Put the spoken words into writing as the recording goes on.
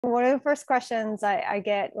One of the first questions I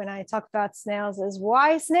get when I talk about snails is,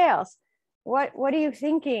 why snails? What are you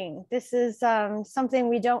thinking? This is something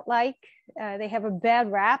we don't like. They have a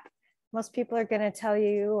bad rap. Most people are going to tell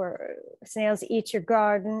you, or snails eat your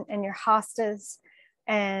garden and your hostas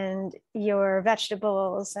and your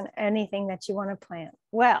vegetables and anything that you want to plant.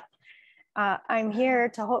 Well, I'm here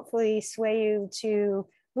to hopefully sway you to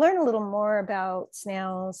learn a little more about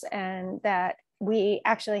snails, and that we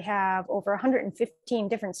actually have over 115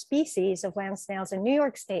 different species of land snails in New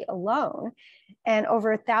York State alone, and over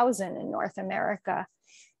 1,000 in North America.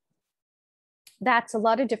 That's a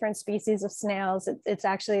lot of different species of snails. It's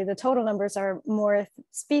actually, the total numbers are more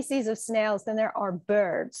species of snails than there are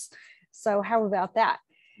birds. So how about that?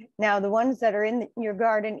 Now, the ones that are in your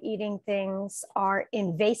garden eating things are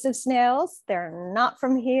invasive snails. They're not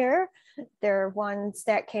from here. They're ones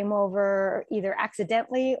that came over either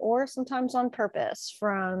accidentally or sometimes on purpose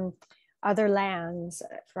from other lands,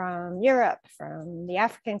 from Europe, from the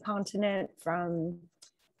African continent, from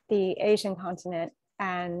the Asian continent.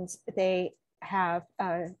 And they have,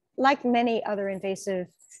 like many other invasive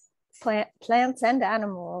plants and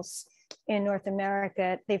animals in North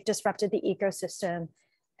America, they've disrupted the ecosystem.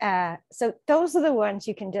 So those are the ones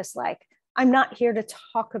you can dislike. I'm not here to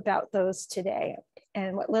talk about those today.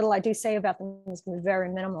 And what little I do say about them is very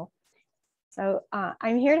minimal. So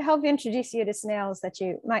I'm here to help introduce you to snails that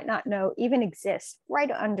you might not know even exist right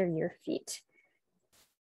under your feet.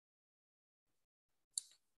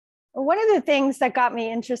 One of the things that got me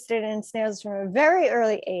interested in snails from a very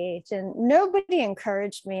early age, and nobody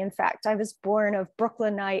encouraged me. In fact, I was born of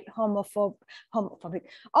Brooklynite homophobic.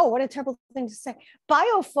 Oh, what a terrible thing to say.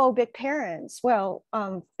 Biophobic parents. Well,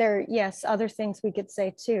 yes, other things we could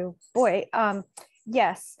say too. Boy,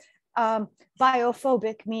 yes.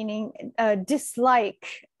 Biophobic meaning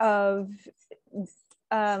dislike of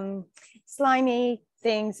slimy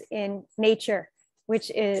things in nature, which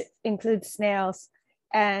includes snails.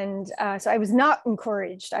 And so I was not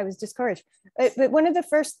encouraged, I was discouraged. But one of the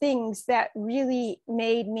first things that really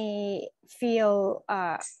made me feel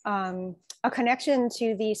a connection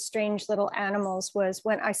to these strange little animals was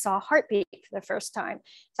when I saw heartbeat for the first time.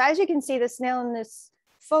 So as you can see, the snail in this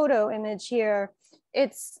photo image here,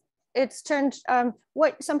 it's turned,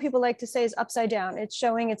 what some people like to say is upside down. It's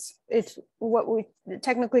showing it's what we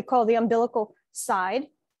technically call the umbilical side.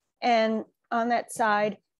 And on that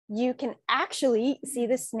side, you can actually see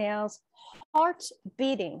the snail's heart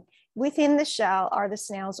beating. Within the shell are the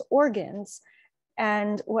snail's organs.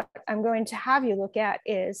 And what I'm going to have you look at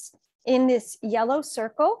is, in this yellow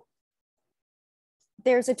circle,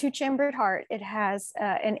 there's a two-chambered heart. It has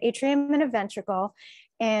an atrium and a ventricle,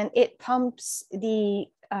 and it pumps the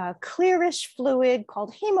clearish fluid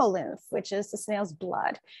called hemolymph, which is the snail's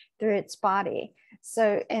blood, through its body.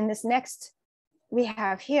 So in this next we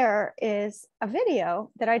have here is a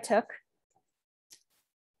video that I took.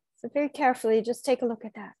 So very carefully, just take a look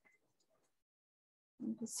at that.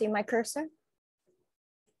 See my cursor?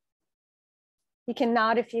 You can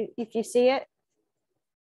nod if you see it.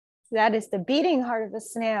 That is the beating heart of a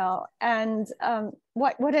snail. And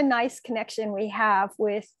what a nice connection we have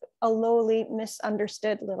with a lowly,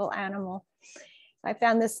 misunderstood little animal. I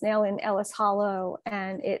found this snail in Ellis Hollow,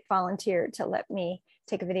 and it volunteered to let me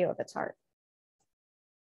take a video of its heart.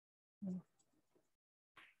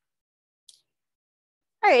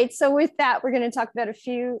 All right, so with that, we're going to talk about a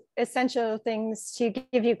few essential things to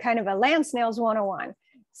give you kind of a land snails 101.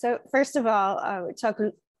 So first of all, we talk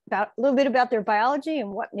about a little bit about their biology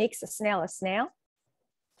and what makes a snail a snail.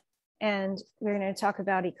 And we're going to talk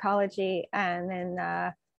about ecology, and then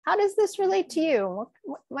how does this relate to you?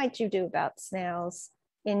 What might you do about snails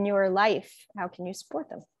in your life? How can you support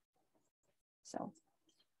them? So,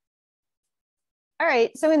 all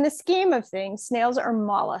right, so in the scheme of things, snails are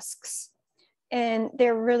mollusks. And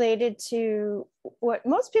they're related to what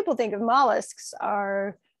most people think of mollusks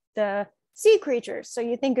are the sea creatures. So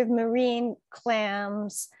you think of marine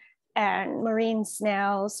clams and marine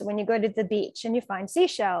snails. So when you go to the beach and you find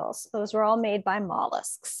seashells, those were all made by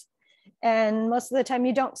mollusks. And most of the time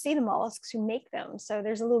you don't see the mollusks who make them. So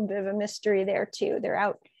there's a little bit of a mystery there too. They're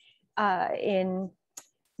out in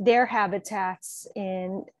their habitats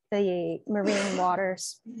in the marine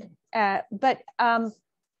waters. But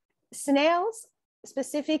snails,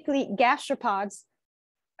 specifically gastropods,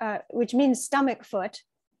 which means stomach foot,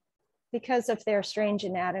 because of their strange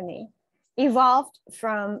anatomy, evolved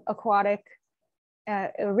from aquatic,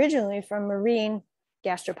 originally from marine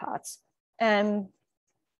gastropods. And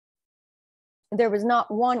there was not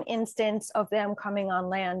one instance of them coming on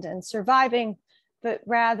land and surviving, but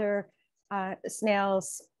rather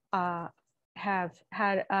snails have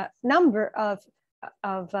had a number of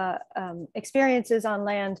experiences on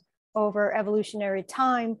land over evolutionary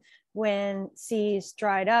time, when seas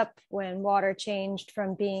dried up, when water changed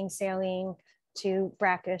from being saline to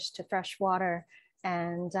brackish to fresh water.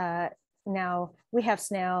 And now we have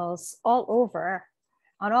snails all over,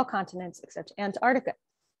 on all continents except Antarctica.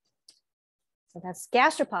 So that's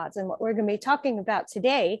gastropods. And what we're going to be talking about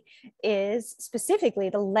today is specifically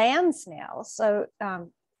the land snails. So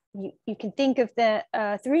you can think of the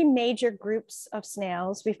three major groups of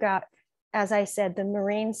snails. We've got, as I said, the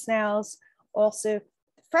marine snails, also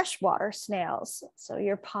freshwater snails. So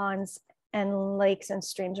your ponds and lakes and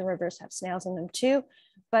streams and rivers have snails in them too.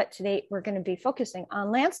 But today we're going to be focusing on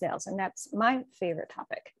land snails, and that's my favorite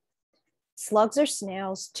topic. Slugs are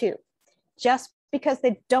snails too. Just because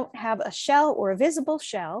they don't have a shell or a visible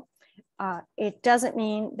shell, it doesn't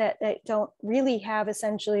mean that they don't really have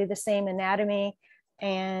essentially the same anatomy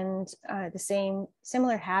and the same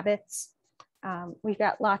similar habits. We've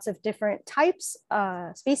got lots of different types,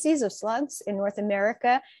 species of slugs in North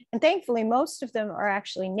America, and thankfully most of them are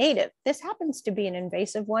actually native. This happens to be an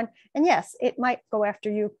invasive one, and yes, it might go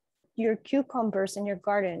after your cucumbers in your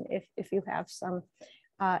garden if you have some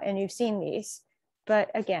and you've seen these.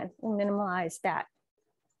 But again, we'll minimize that.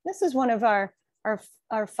 This is one of our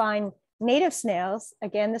fine native snails.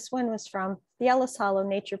 Again, this one was from the Ellis Hollow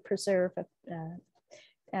Nature Preserve.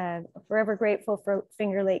 Forever grateful for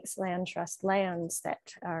Finger Lakes Land Trust lands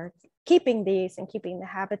that are keeping these and keeping the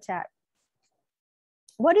habitat.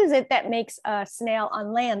 What is it that makes a snail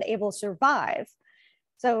on land able to survive?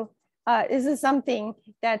 So this is something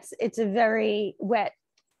it's a very wet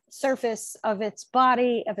surface of its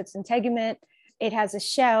body, of its integument. It has a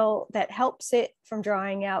shell that helps it from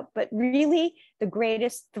drying out, but really the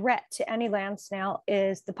greatest threat to any land snail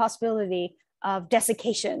is the possibility of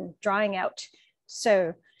desiccation, drying out.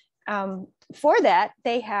 So for that,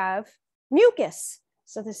 they have mucus.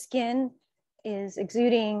 So the skin is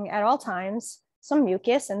exuding at all times some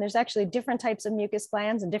mucus, and there's actually different types of mucus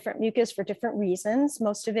glands and different mucus for different reasons.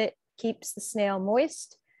 Most of it keeps the snail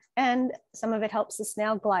moist, and some of it helps the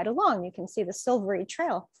snail glide along. You can see the silvery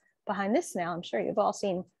trail behind this snail. I'm sure you've all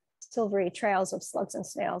seen silvery trails of slugs and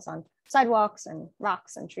snails on sidewalks and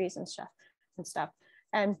rocks and trees and stuff.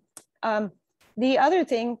 And the other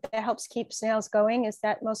thing that helps keep snails going is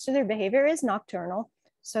that most of their behavior is nocturnal.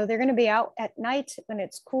 So they're going to be out at night when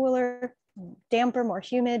it's cooler, damper, more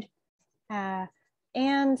humid.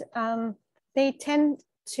 And they tend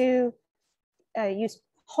to use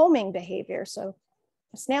homing behavior. So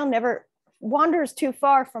a snail never wanders too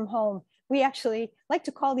far from home. We actually like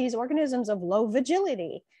to call these organisms of low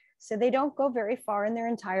vigility. So they don't go very far in their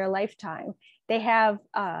entire lifetime. They have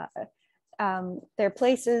their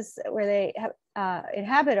places where they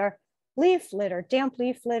inhabit are leaf litter, damp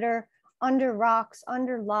leaf litter, under rocks,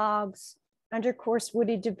 under logs, under coarse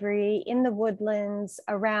woody debris, in the woodlands,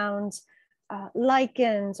 around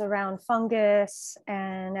lichens, around fungus,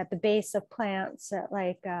 and at the base of plants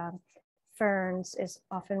like ferns is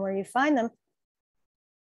often where you find them.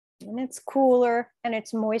 And it's cooler and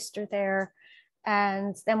it's moister there.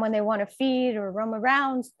 And then when they want to feed or roam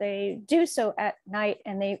around, they do so at night,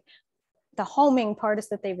 and the homing part is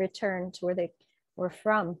that they return to where they were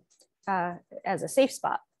from as a safe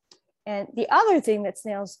spot. And the other thing that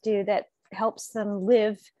snails do that helps them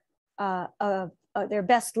live their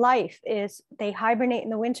best life is they hibernate in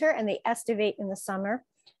the winter and they estivate in the summer.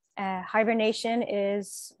 Hibernation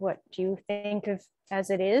is what you think of as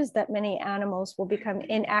it is, that many animals will become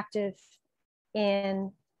inactive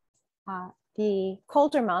in the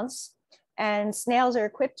colder months. And snails are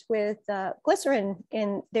equipped with glycerin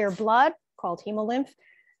in their blood called hemolymph.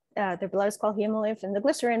 Their blood is called hemolymph, and the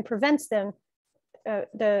glycerin prevents them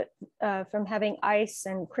from having ice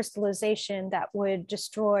and crystallization that would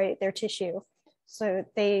destroy their tissue. So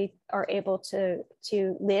they are able to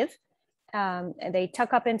live. And they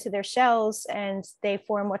tuck up into their shells, and they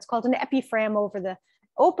form what's called an epiphragm over the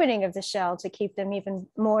opening of the shell to keep them even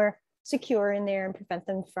more secure in there and prevent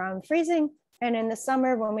them from freezing. And in the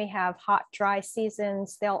summer, when we have hot, dry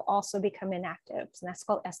seasons, they'll also become inactive, and that's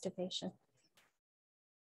called estivation.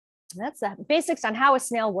 That's the basics on how a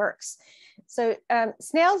snail works. So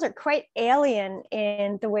snails are quite alien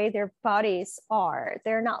in the way their bodies are.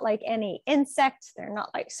 They're not like any insect. They're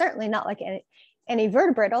not like, certainly not like any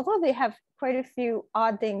vertebrate, although they have quite a few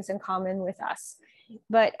odd things in common with us.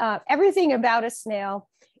 But everything about a snail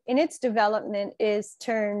in its development is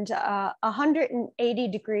turned 180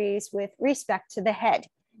 degrees with respect to the head.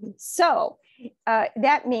 So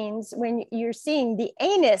that means when you're seeing the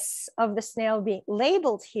anus of the snail being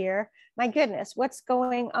labeled here, my goodness, what's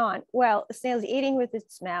going on? Well, the snail is eating with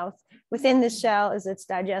its mouth. Within the shell is its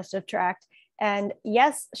digestive tract, And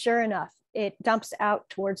yes, sure enough, it dumps out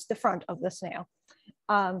towards the front of the snail.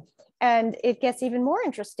 And it gets even more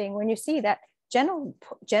interesting when you see that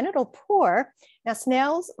genital pore. Now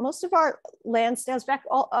snails, most of our land snails, back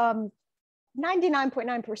all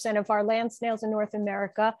 99.9% of our land snails in North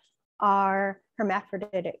America are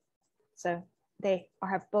hermaphroditic. So they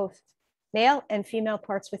have both male and female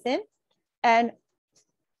parts within. And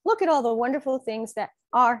look at all the wonderful things that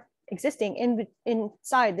are existing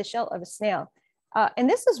inside the shell of a snail. And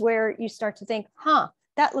this is where you start to think,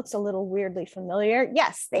 that looks a little weirdly familiar.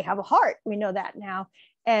 Yes, they have a heart. We know that now.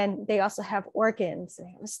 And they also have organs.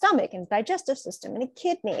 They have a stomach and digestive system and a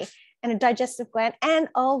kidney and a digestive gland and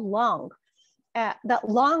a lung. That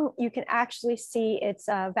lung, you can actually see it's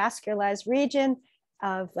a vascularized region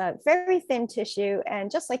of very thin tissue.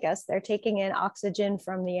 And just like us, they're taking in oxygen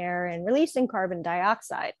from the air and releasing carbon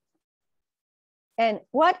dioxide. And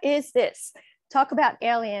what is this? Talk about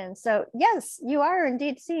aliens. So yes, you are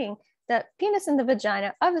indeed seeing the penis and the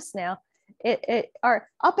vagina of a snail are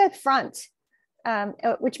up at front,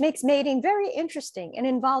 which makes mating very interesting and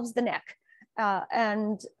involves the neck.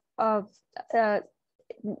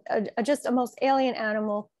 Just a most alien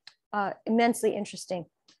animal, immensely interesting.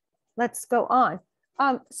 Let's go on.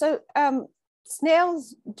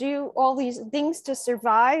 Snails do all these things to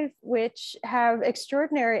survive, which have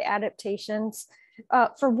extraordinary adaptations.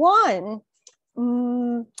 For one,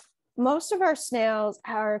 most of our snails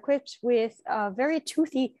are equipped with a very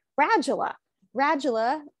toothy radula.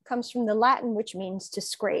 Radula comes from the Latin, which means to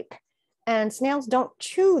scrape. And snails don't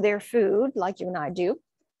chew their food like you and I do.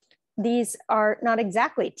 These are not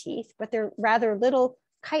exactly teeth, but they're rather little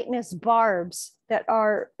chitinous barbs that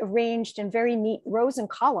are arranged in very neat rows and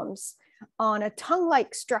columns on a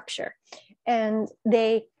tongue-like structure. And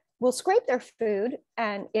they will scrape their food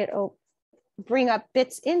and it'll bring up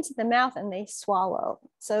bits into the mouth and they swallow.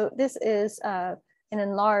 So this is an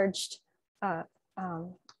enlarged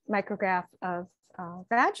micrograph of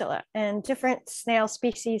radula, and different snail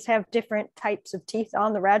species have different types of teeth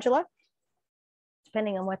on the radula,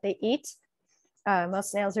 depending on what they eat.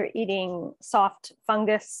 Most snails are eating soft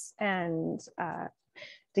fungus and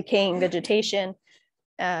decaying vegetation.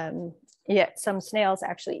 Yet some snails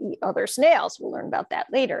actually eat other snails. We'll learn about that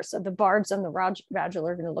later. So the barbs on the radula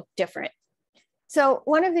are going to look different. So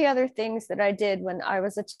one of the other things that I did when I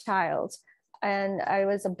was a child, and I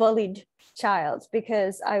was a bullied child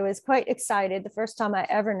because I was quite excited the first time I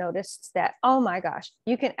ever noticed that, oh my gosh,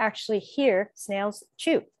 you can actually hear snails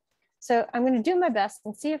chew. So I'm going to do my best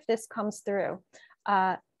and see if this comes through.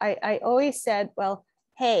 I always said, well,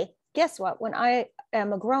 hey, guess what? When I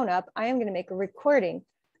am a grown-up, I am going to make a recording.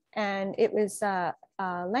 And it was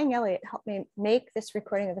Lang Elliott helped me make this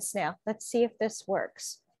recording of a snail. Let's see if this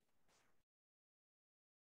works.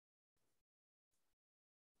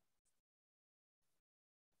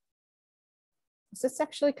 Is this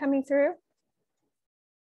actually coming through?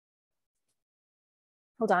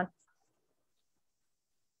 Hold on.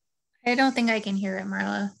 I don't think I can hear it,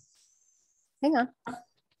 Marla. Hang on.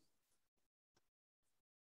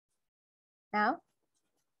 Now?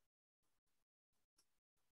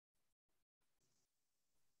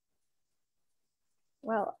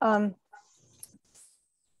 Well, kind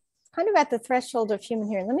of at the threshold of human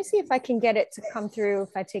hearing. Let me see if I can get it to come through if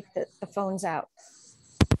I take the phones out.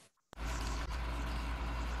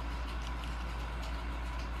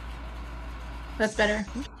 That's better.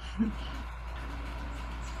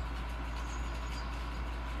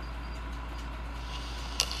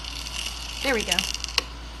 There we go.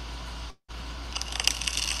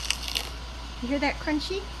 You hear that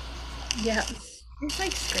crunchy? Yeah. It's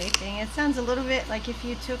like scraping. It sounds a little bit like if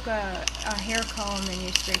you took a hair comb and you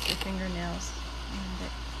scraped your fingernails.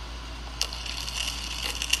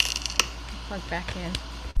 Plug back in.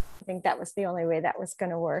 I think that was the only way that was going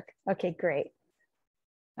to work. Okay, great.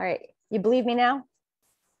 All right. You believe me now?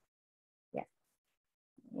 Yeah.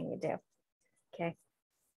 You do. Okay.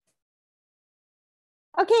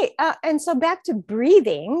 Okay, and so back to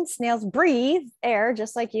breathing. Snails breathe air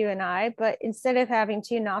just like you and I, but instead of having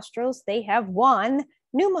two nostrils, they have one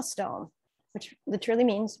pneumostome, which literally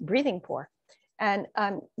means breathing pore. And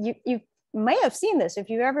you may have seen this. If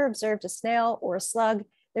you've ever observed a snail or a slug,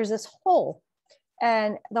 there's this hole.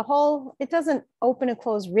 And the hole, it doesn't open and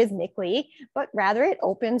close rhythmically, but rather it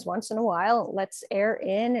opens once in a while, lets air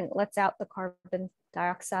in and lets out the carbon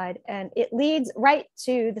dioxide, and it leads right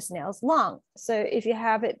to the snail's lung. So if you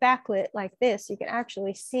have it backlit like this, you can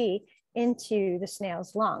actually see into the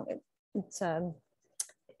snail's lung.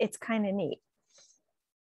 It's kind of neat.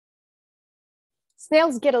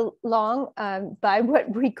 Snails get along by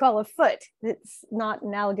what we call a foot. It's not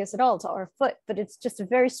analogous at all to our foot, but it's just a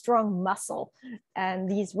very strong muscle. And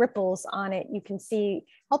these ripples on it, you can see,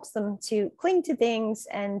 helps them to cling to things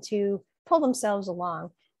and to pull themselves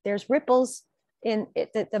along. There's ripples in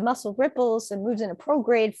it, the muscle ripples and moves in a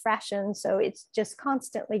prograde fashion. So it's just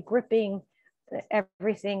constantly gripping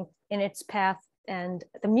everything in its path. And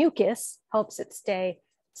the mucus helps it stay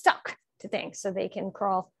stuck to things so they can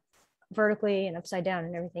crawl vertically and upside down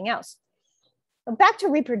and everything else. But back to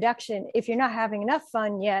reproduction, if you're not having enough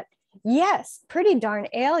fun yet, yes, pretty darn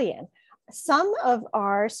alien. Some of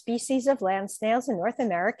our species of land snails in North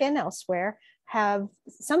America and elsewhere have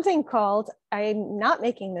something called, I'm not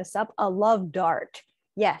making this up, a love dart.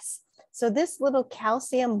 Yes. So this little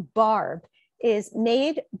calcium barb is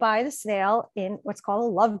made by the snail in what's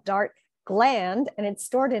called a love dart gland, and it's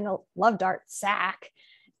stored in a love dart sac.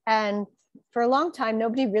 And for a long time,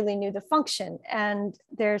 nobody really knew the function. And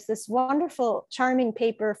there's this wonderful, charming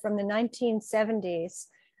paper from the 1970s,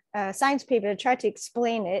 science paper that tried to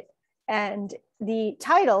explain it. And the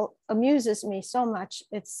title amuses me so much.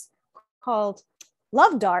 It's called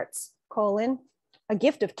Love Darts, a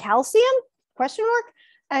gift of calcium, ?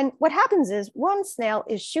 And what happens is one snail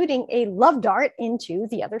is shooting a love dart into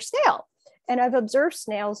the other snail. And I've observed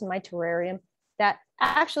snails in my terrarium that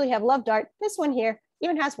actually have love dart. This one here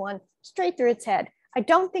even has one straight through its head. I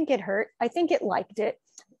don't think it hurt. I think it liked it.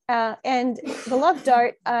 And the love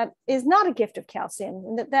dart is not a gift of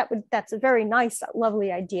calcium. That's a very nice,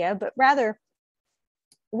 lovely idea, but rather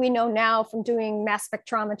we know now from doing mass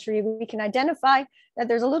spectrometry, we can identify that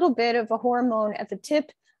there's a little bit of a hormone at the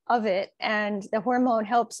tip of it. And the hormone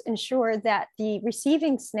helps ensure that the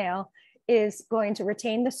receiving snail is going to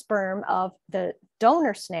retain the sperm of the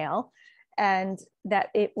donor snail and that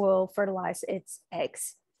it will fertilize its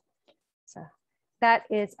eggs. So that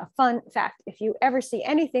is a fun fact. If you ever see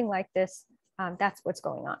anything like this, that's what's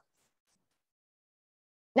going on.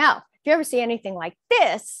 Now, if you ever see anything like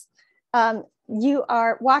this, you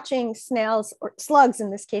are watching snails, or slugs in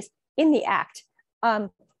this case, in the act.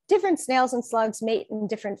 Different snails and slugs mate in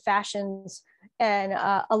different fashions, and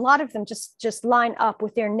a lot of them just line up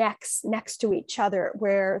with their necks next to each other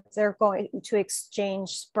where they're going to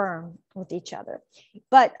exchange sperm with each other.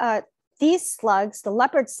 But these slugs, the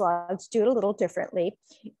leopard slugs, do it a little differently.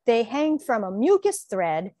 They hang from a mucus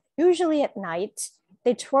thread, usually at night.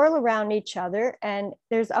 They twirl around each other, and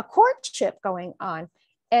there's a courtship going on.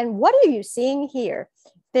 And what are you seeing here?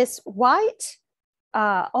 This white,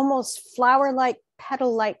 almost flower-like,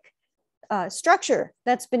 petal-like structure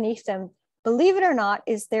that's beneath them, believe it or not,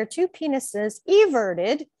 is their two penises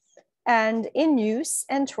everted and in use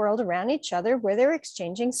and twirled around each other where they're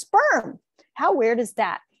exchanging sperm. How weird is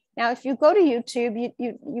that? Now, if you go to YouTube,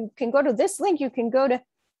 you can go to this link, you can go to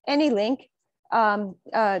any link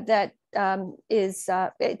that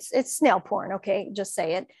it's snail porn, okay, just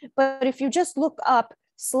say it. But if you just look up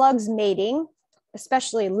slugs mating,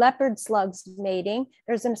 especially leopard slugs mating,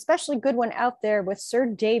 there's an especially good one out there with Sir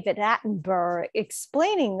David Attenborough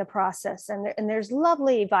explaining the process, and there's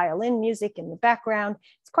lovely violin music in the background.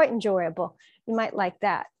 It's quite enjoyable. You might like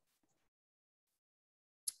that.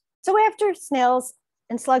 So after snails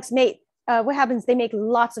and slugs mate, what happens? They make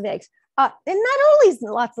lots of eggs. And not only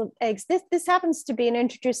lots of eggs, this happens to be an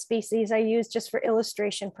introduced species I use just for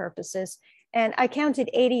illustration purposes. And I counted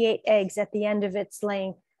 88 eggs at the end of its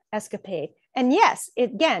laying escapade. And yes,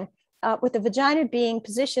 again, with the vagina being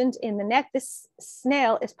positioned in the neck, this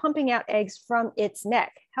snail is pumping out eggs from its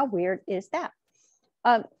neck. How weird is that?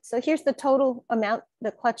 So here's the total amount,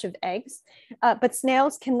 the clutch of eggs. But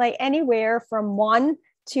snails can lay anywhere from 1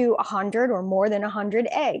 to 100 or more than 100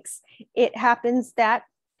 eggs. It happens that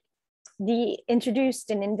the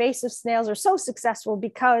introduced and invasive snails are so successful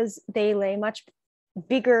because they lay much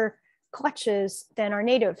bigger clutches than our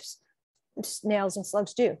native snails and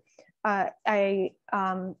slugs do. I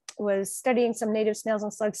was studying some native snails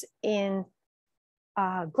and slugs in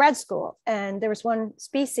grad school, and there was one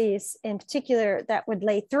species in particular that would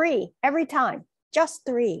lay 3 every time, just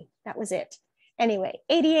 3. That was it. Anyway,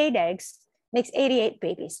 88 eggs makes 88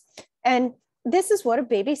 babies. And this is what a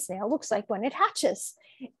baby snail looks like when it hatches.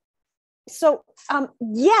 So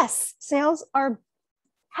yes, snails are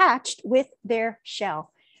hatched with their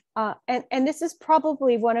shell. And this is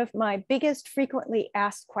probably one of my biggest frequently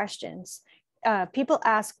asked questions. People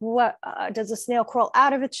ask, what does a snail crawl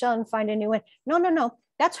out of its shell and find a new one? No,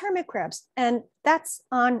 that's hermit crabs. And that's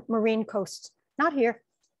on marine coasts, not here.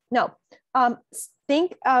 No,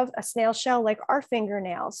 think of a snail shell like our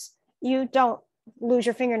fingernails. You don't lose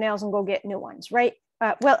your fingernails and go get new ones, right?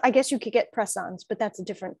 Well, I guess you could get press-ons, but that's a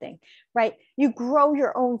different thing, right? You grow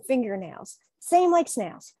your own fingernails. same like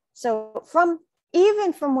snails. So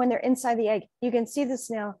even from when they're inside the egg, you can see the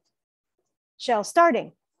snail shell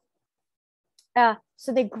starting.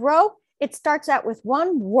 So they grow. It starts out with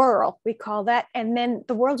one whorl, we call that, and then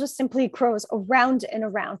the whorl just simply grows around and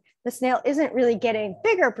around. The snail isn't really getting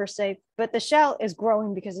bigger per se, but the shell is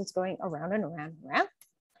growing because it's going around and around and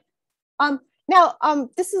around. Now,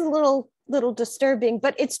 this is a little disturbing,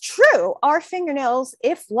 but it's true. Our fingernails,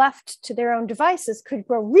 if left to their own devices, could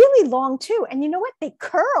grow really long too. And you know what? They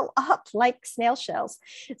curl up like snail shells.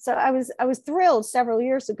 So I was thrilled several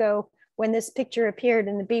years ago when this picture appeared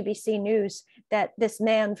in the BBC News that this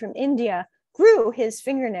man from India grew his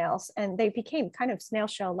fingernails and they became kind of snail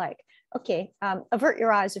shell-like. Okay, avert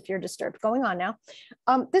your eyes if you're disturbed. Going on now.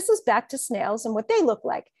 This is back to snails and what they look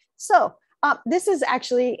like. So this is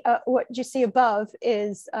actually what you see above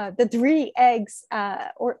is the 3 eggs,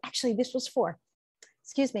 or actually this was 4.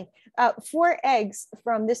 Excuse me, 4 eggs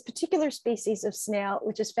from this particular species of snail,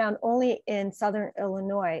 which is found only in southern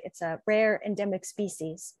Illinois. It's a rare endemic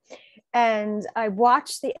species. And I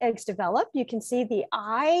watched the eggs develop. You can see the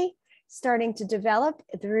eye starting to develop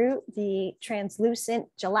through the translucent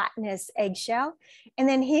gelatinous eggshell. And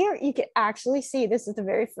then here you can actually see, this is the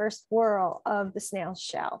very first whorl of the snail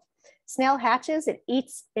shell. Snail hatches, it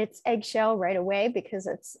eats its eggshell right away because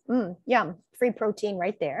it's yum, free protein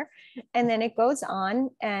right there. And then it goes on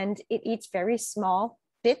and it eats very small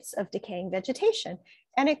bits of decaying vegetation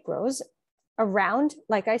and it grows around,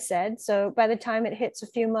 like I said. So by the time it hits a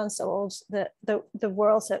few months old, the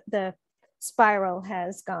whorl, the spiral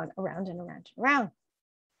has gone around and around and around.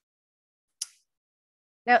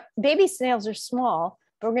 Now, baby snails are small,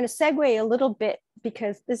 but we're going to segue a little bit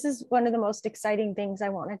because this is one of the most exciting things I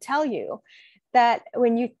want to tell you, that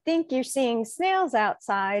when you think you're seeing snails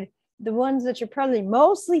outside, the ones that you're probably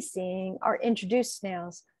mostly seeing are introduced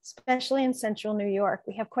snails, especially in central New York.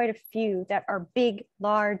 We have quite a few that are big,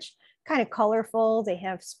 large, kind of colorful. They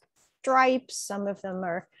have stripes. Some of them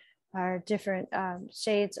are different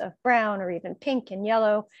shades of brown or even pink and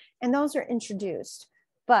yellow, and those are introduced.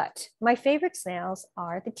 But my favorite snails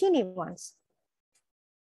are the teeny ones.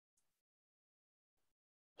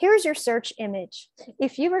 Here's your search image.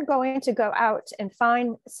 If you were going to go out and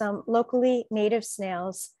find some locally native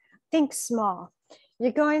snails, think small.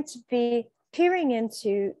 You're going to be peering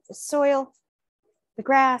into the soil, the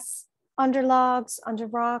grass, under logs, under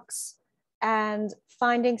rocks, and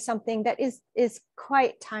finding something that is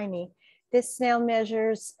quite tiny. This snail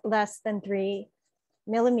measures less than 3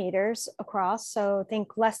 millimeters across, so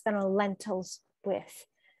think less than a lentil's width.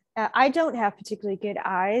 I don't have particularly good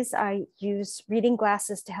eyes. I use reading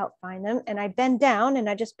glasses to help find them. And I bend down and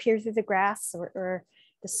I just peer through the grass or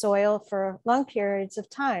the soil for long periods of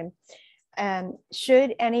time.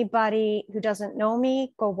 Should anybody who doesn't know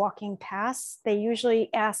me go walking past, they usually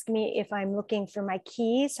ask me if I'm looking for my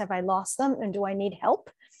keys. Have I lost them and do I need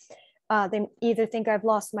help? They either think I've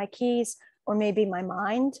lost my keys or maybe my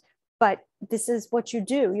mind. But this is what you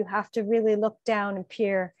do. You have to really look down and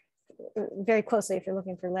peer very closely if you're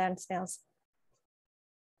looking for land snails.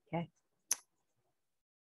 Okay.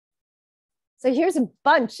 So here's a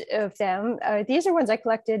bunch of them. These are ones I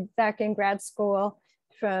collected back in grad school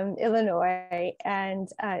from Illinois, and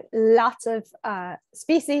lots of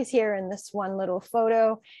species here in this one little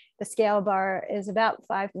photo. The scale bar is about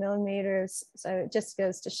 5 millimeters. So it just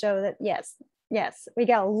goes to show that yes, we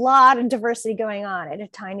got a lot of diversity going on at a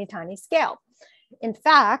tiny, tiny scale. In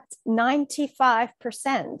fact,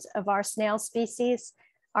 95% of our snail species,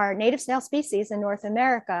 our native snail species in North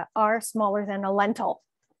America, are smaller than a lentil.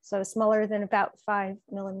 So smaller than about 5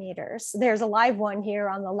 millimeters. There's a live one here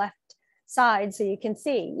on the left side, so you can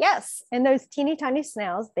see, yes, and those teeny tiny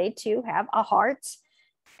snails, they too have a heart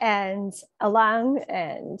and a lung,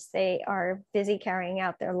 and they are busy carrying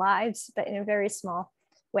out their lives, but in a very small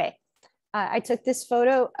way. I took this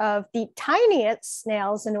photo of the tiniest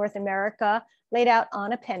snails in North America laid out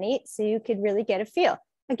on a penny so you could really get a feel.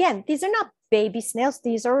 Again, these are not baby snails,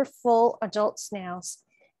 these are full adult snails.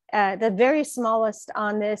 The very smallest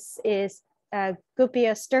on this is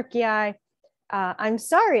Gupia sturkii. I'm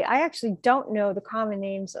sorry, I actually don't know the common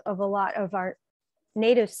names of a lot of our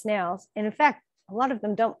native snails. And in fact, a lot of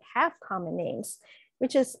them don't have common names,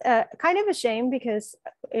 which is kind of a shame because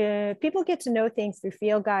people get to know things through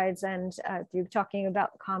field guides and through talking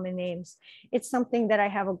about common names. It's something that I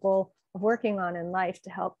have a goal of working on in life to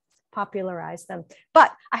help popularize them.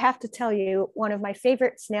 But I have to tell you, one of my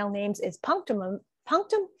favorite snail names is Punctum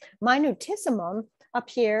minutissimum up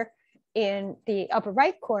here in the upper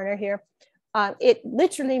right corner here. It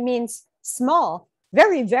literally means small,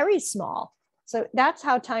 very, very small. So that's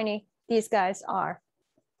how tiny these guys are.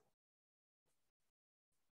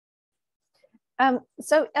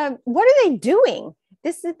 What are they doing?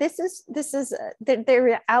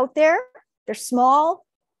 They're out there. They're small.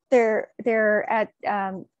 They're at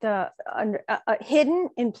hidden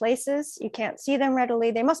in places you can't see them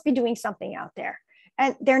readily. They must be doing something out there,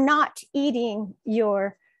 and they're not eating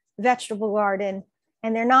your vegetable garden,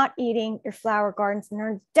 and they're not eating your flower gardens, and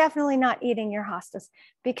they're definitely not eating your hostas,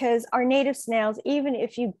 because our native snails, even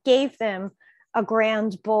if you gave them a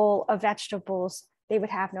grand bowl of vegetables, they would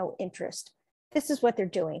have no interest. This is what they're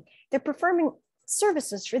doing. They're performing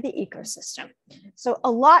services for the ecosystem. So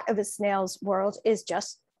a lot of a snail's world is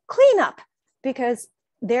just cleanup, because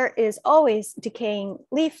there is always decaying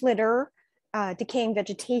leaf litter, decaying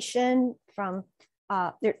vegetation from,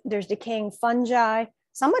 there's decaying fungi.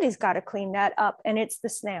 Somebody's got to clean that up, and it's the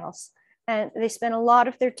snails. And they spend a lot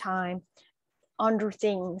of their time under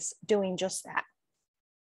things doing just that.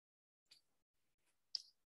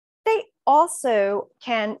 They also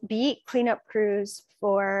can be cleanup crews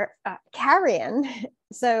for carrion.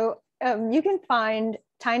 So you can find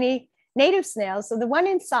tiny native snails. So the one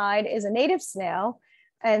inside is a native snail,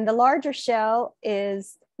 and the larger shell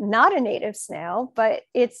is not a native snail, but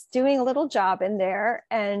it's doing a little job in there.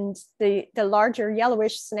 And the larger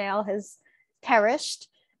yellowish snail has perished,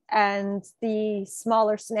 and the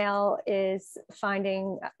smaller snail is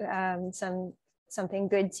finding something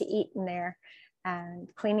good to eat in there and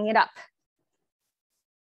cleaning it up.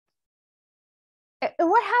 And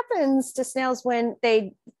what happens to snails when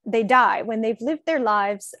they die, when they've lived their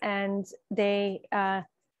lives and they are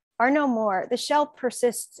no more? The shell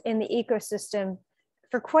persists in the ecosystem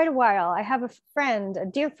for quite a while. I have a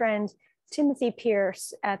dear friend, Timothy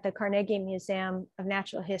Pierce, at the Carnegie Museum of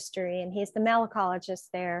Natural History, and he's the malacologist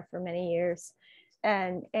there for many years.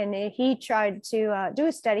 And he tried to do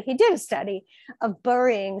a study. He did a study of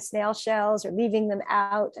burying snail shells or leaving them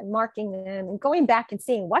out and marking them and going back and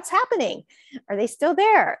seeing what's happening. Are they still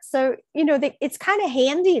there? So, it's kind of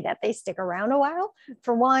handy that they stick around a while.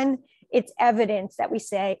 For one, it's evidence that we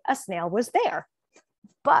say a snail was there.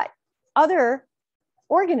 But other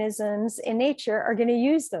organisms in nature are going to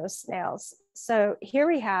use those snails. So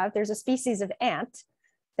here there's a species of ant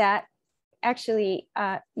that actually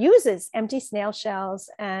uses empty snail shells.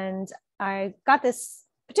 And I got this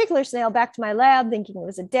particular snail back to my lab thinking it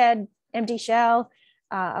was a dead empty shell.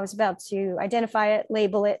 I was about to identify it,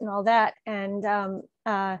 label it, and all that, and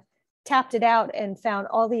tapped it out and found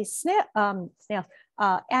all these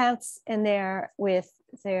ants in there with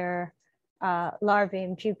their larvae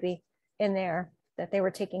and pupae in there that they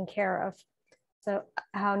were taking care of. So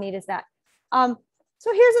how neat is that? So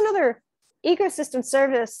here's another ecosystem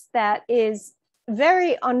service that is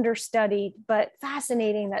very understudied, but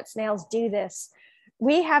fascinating that snails do this.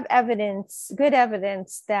 We have good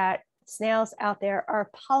evidence that snails out there are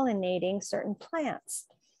pollinating certain plants.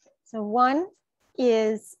 So one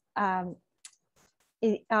is on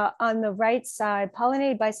the right side,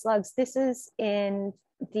 pollinated by slugs. This is in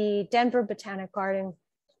the Denver Botanic Garden,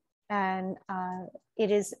 and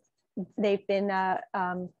they've been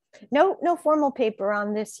no formal paper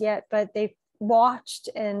on this yet, but they've watched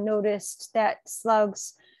and noticed that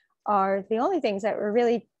slugs are the only things that were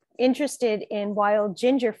really interested in wild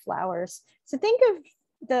ginger flowers. So think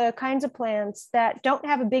of the kinds of plants that don't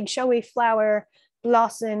have a big showy flower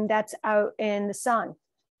blossom that's out in the sun.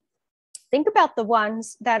 Think about the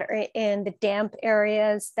ones that are in the damp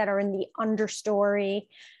areas, that are in the understory.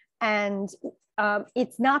 And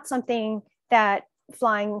it's not something that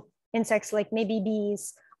flying insects like maybe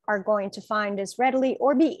bees are going to find as readily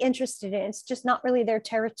or be interested in. It's just not really their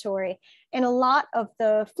territory. And a lot of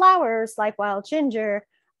the flowers, like wild ginger,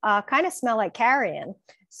 kind of smell like carrion.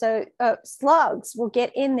 So slugs will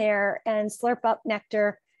get in there and slurp up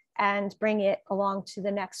nectar and bring it along to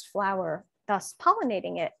the next flower, thus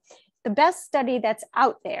pollinating it. The best study that's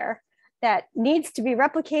out there that needs to be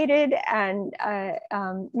replicated and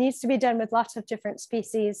needs to be done with lots of different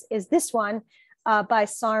species is this one by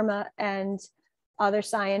Sarma and other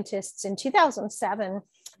scientists in 2007.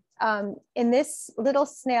 In this little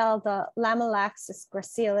snail, the Lamelaxis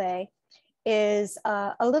gracile is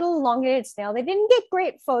a little elongated snail. They didn't get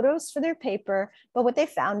great photos for their paper, but what they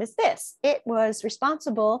found is this. It was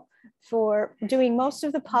responsible for doing most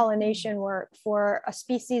of the pollination work for a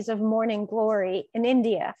species of morning glory in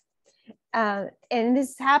India. And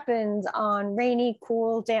this happened on rainy,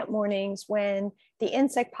 cool, damp mornings when the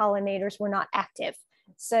insect pollinators were not active.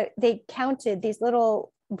 So they counted these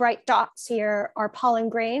little bright dots here are pollen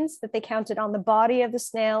grains that they counted on the body of the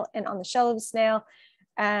snail and on the shell of the snail.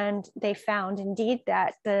 And they found indeed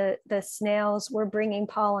that the snails were bringing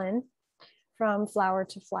pollen from flower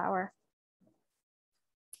to flower.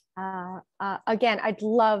 Again, I'd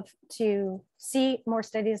love to see more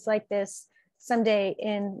studies like this someday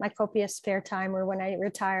in my copious spare time, or when I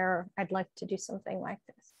retire. I'd like to do something like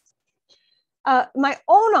this. My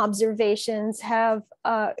own observations have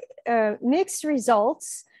mixed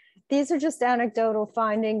results. These are just anecdotal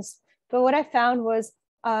findings, but what I found was,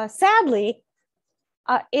 sadly,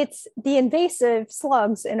 it's the invasive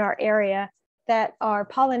slugs in our area that are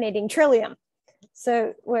pollinating trillium.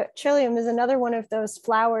 So trillium is another one of those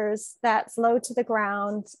flowers that's low to the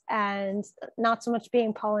ground and not so much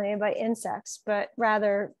being pollinated by insects, but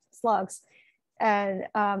rather slugs. And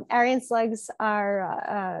Aryan slugs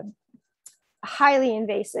are highly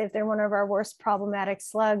invasive. They're one of our worst problematic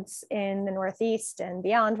slugs in the Northeast and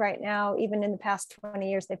beyond right now. Even in the past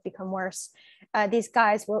 20 years, they've become worse. These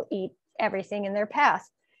guys will eat everything in their path.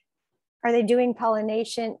 Are they doing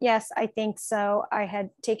pollination? Yes, I think so. I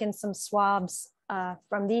had taken some swabs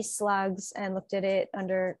from these slugs and looked at it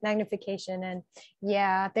under magnification, and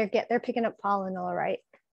yeah, they're picking up pollen all right.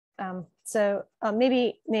 So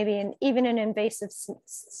maybe even an invasive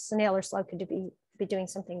snail or slug could be doing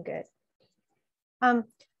something good.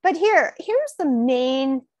 But here's the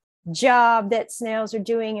main job that snails are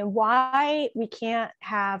doing and why we can't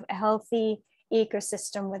have a healthy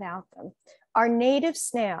ecosystem without them. Our native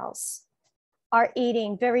snails are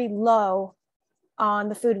eating very low on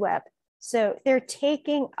the food web. So they're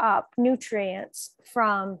taking up nutrients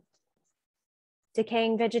from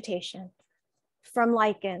decaying vegetation, from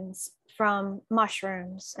lichens, from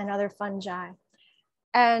mushrooms and other fungi.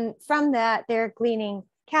 And from that, they're gleaning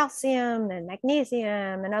calcium and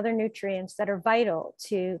magnesium and other nutrients that are vital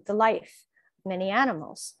to the life of many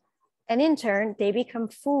animals. And in turn, they become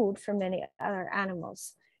food for many other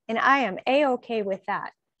animals. And I am A-okay with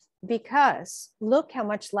that, because look how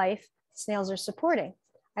much life snails are supporting.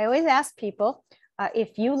 I always ask people,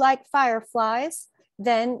 if you like fireflies,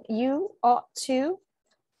 then you ought to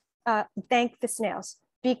thank the snails,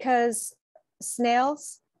 because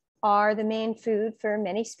snails are the main food for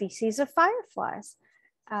many species of fireflies.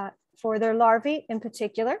 For their larvae in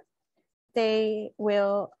particular, they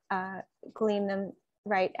will glean them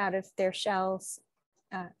right out of their shells.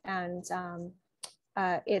 And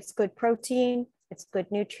it's good protein, it's good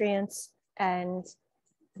nutrients, and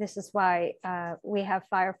this is why we have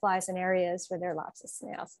fireflies in areas where there are lots of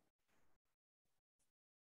snails.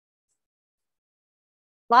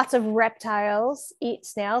 Lots of reptiles eat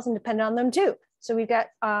snails and depend on them too. So we've got,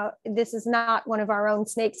 this is not one of our own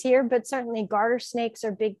snakes here, but certainly garter snakes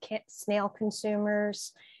are big snail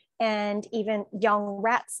consumers, and even young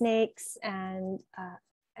rat snakes and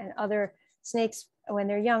other snakes, when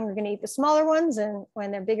they're young, are going to eat the smaller ones, and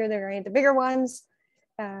when they're bigger, they're going to eat the bigger ones.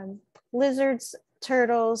 Lizards,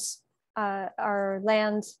 turtles, our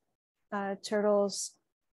land turtles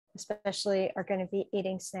especially, are going to be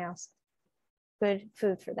eating snails. Good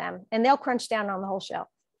food for them, and they'll crunch down on the whole shell.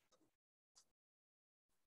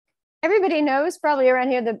 Everybody knows probably around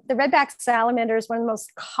here, the redback salamander is one of the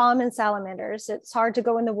most common salamanders. It's hard to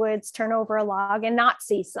go in the woods, turn over a log and not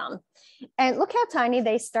see some. And look how tiny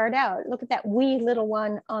they start out. Look at that wee little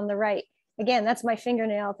one on the right. Again, that's my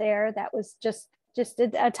fingernail there. That was just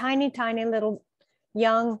a tiny, tiny little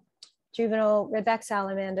young juvenile redback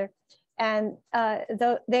salamander. And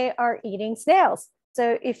they are eating snails.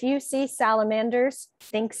 So if you see salamanders,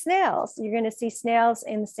 think snails. You're going to see snails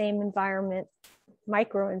in the same environment,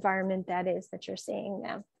 microenvironment that is, that you're seeing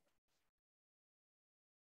them.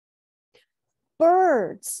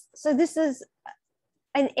 Birds. So this is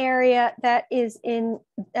an area that is in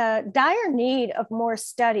dire need of more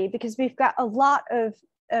study, because we've got a lot of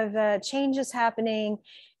changes happening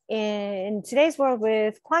in today's world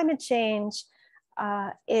with climate change,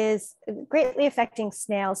 is greatly affecting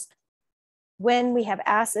snails. When we have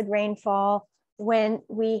acid rainfall, when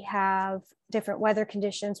we have different weather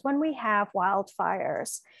conditions, when we have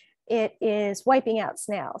wildfires, it is wiping out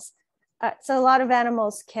snails. So a lot of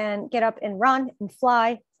animals can get up and run and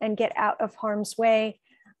fly and get out of harm's way,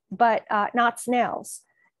 but not snails.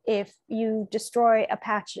 If you destroy a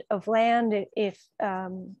patch of land, it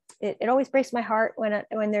always breaks my heart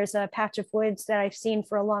when there's a patch of woods that I've seen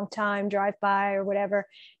for a long time, drive by or whatever,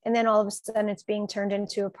 and then all of a sudden it's being turned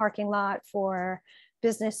into a parking lot for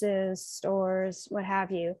businesses, stores, what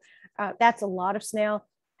have you. That's a lot of snail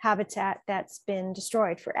habitat that's been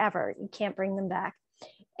destroyed forever. You can't bring them back.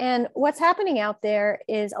 And what's happening out there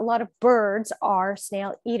is a lot of birds are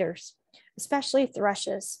snail eaters, especially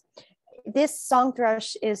thrushes. This song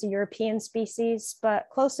thrush is a European species, but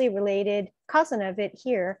closely related cousin of it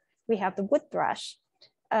here, we have the wood thrush.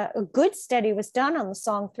 A good study was done on the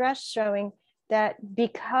song thrush showing that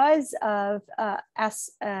because of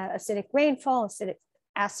acidic rainfall, acidic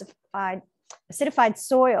acidified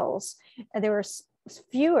soils, there were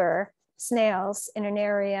fewer snails in an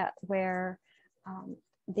area where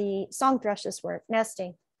the song thrushes were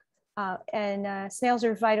nesting. Snails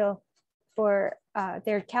are vital for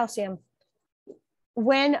their calcium.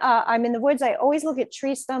 When I'm in the woods, I always look at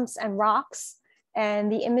tree stumps and rocks,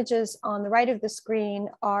 and the images on the right of the screen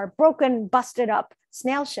are broken, busted up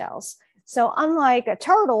snail shells. So unlike a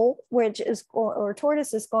turtle, or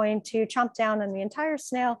tortoise is going to chomp down on the entire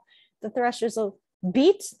snail, the thrushes will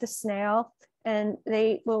beat the snail and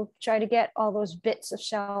they will try to get all those bits of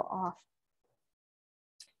shell off.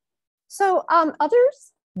 So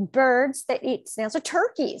others birds that eat snails are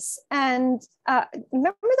turkeys. And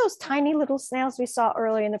remember those tiny little snails we saw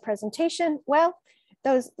earlier in the presentation? Well,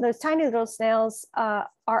 those tiny little snails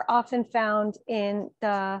are often found in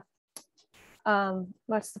the,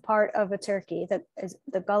 what's the part of a turkey that is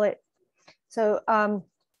the gullet. So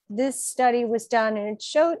this study was done and it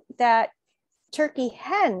showed that turkey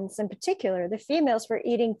hens in particular, the females were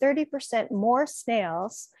eating 30% more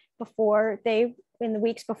snails in the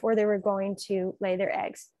weeks before they were going to lay their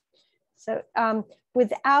eggs. So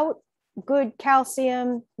without good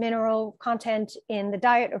calcium, mineral content in the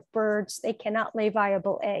diet of birds, they cannot lay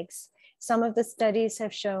viable eggs. Some of the studies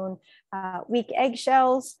have shown weak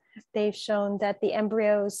eggshells. They've shown that the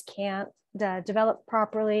embryos can't develop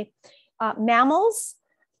properly. Mammals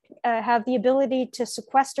have the ability to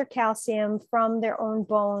sequester calcium from their own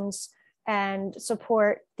bones and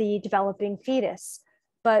support the developing fetus.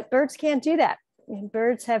 But birds can't do that.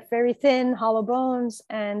 Birds have very thin, hollow bones,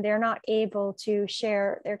 and they're not able to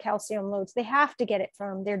share their calcium loads. They have to get it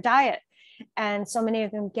from their diet, and so many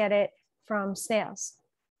of them get it from snails.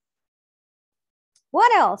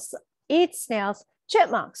 What else eats snails?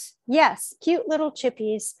 Chipmunks. Yes, cute little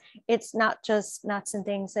chippies. It's not just nuts and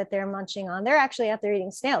things that they're munching on. They're actually out there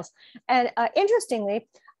eating snails. And interestingly,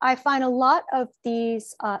 I find a lot of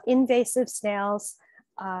these invasive snails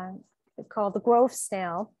called the grove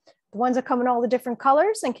snail. The ones that come in all the different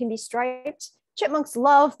colors and can be striped. Chipmunks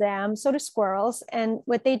love them, so do squirrels. And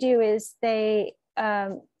what they do is they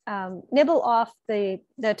nibble off the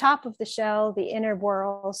top of the shell, the inner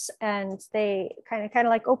whorls, and they kind of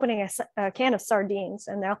like opening a can of sardines,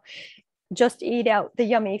 and they'll just eat out the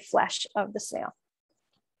yummy flesh of the snail.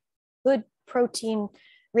 Good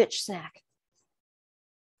protein-rich snack.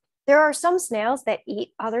 There are some snails that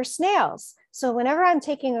eat other snails. So whenever I'm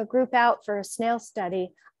taking a group out for a snail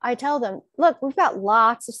study, I tell them, look, we've got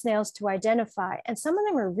lots of snails to identify, and some of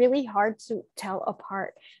them are really hard to tell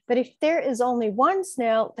apart. But if there is only one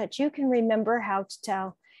snail that you can remember how to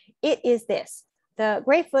tell, it is this, the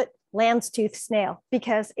grayfoot landstooth snail,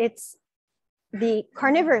 because it's the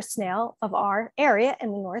carnivorous snail of our area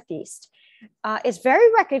in the Northeast. It's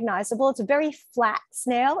very recognizable. It's a very flat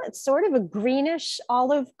snail. It's sort of a greenish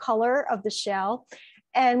olive color of the shell.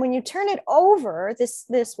 And when you turn it over, this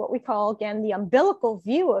what we call, again, the umbilical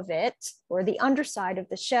view of it, or the underside of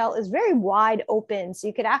the shell, is very wide open. So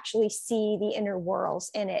you could actually see the inner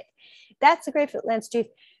whorls in it. That's the grayfoot landstooth.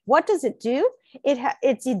 What does it do?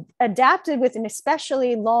 It's adapted with an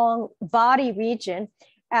especially long body region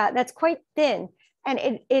that's quite thin.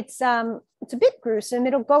 And it's a bit gruesome.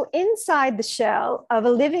 It'll go inside the shell of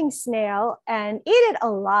a living snail and eat it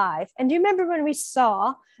alive. And do you remember when we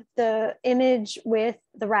saw the image with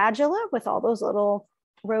the radula, with all those little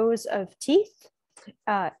rows of teeth?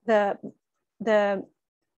 The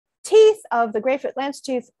teeth of the grayfoot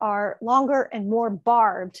landstooth are longer and more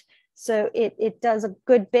barbed. So it does a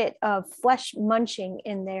good bit of flesh munching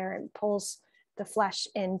in there and pulls the flesh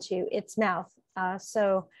into its mouth.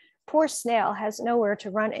 So poor snail has nowhere to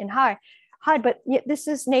run and hide, but yet this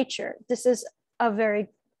is nature. This is a very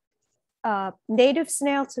native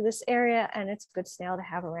snail to this area, and it's a good snail to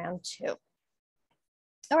have around too.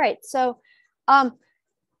 All right, so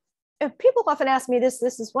if people often ask me this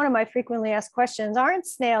is one of my frequently asked questions, aren't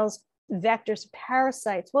snails vectors of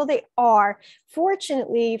parasites? Well, they are.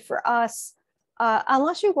 Fortunately for us,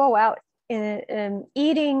 unless you go out and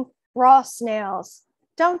eating raw snails,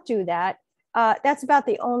 don't do that. That's about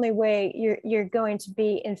the only way you're going to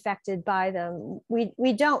be infected by them.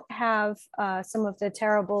 We don't have some of the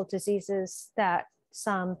terrible diseases that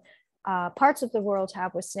some parts of the world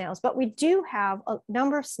have with snails, but we do have a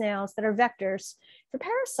number of snails that are vectors for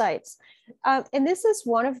parasites. And this is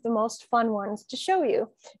one of the most fun ones to show you.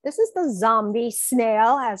 This is the zombie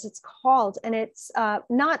snail, as it's called, and it's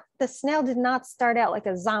not, the snail did not start out like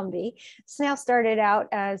a zombie. Snail started out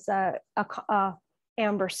as a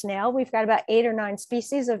amber snail. We've got about 8 or 9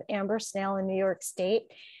 species of amber snail in New York State.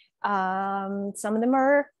 Some of them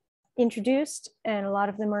are introduced and a lot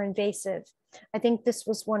of them are invasive. I think this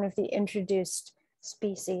was one of the introduced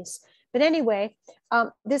species. But anyway,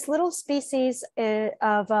 this little species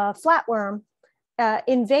of flatworm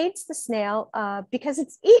invades the snail because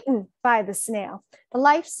it's eaten by the snail. The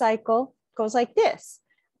life cycle goes like this.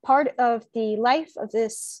 Part of the life of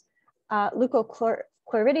this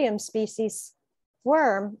Leucochloridium species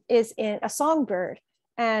worm is in a songbird,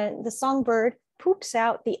 and the songbird poops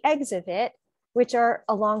out the eggs of it, which are,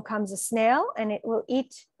 along comes a snail, and it will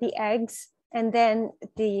eat the eggs, and then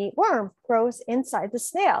the worm grows inside the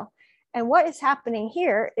snail. And what is happening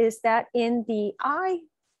here is that in the eye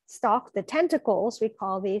stalk, the tentacles, we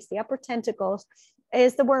call these, the upper tentacles,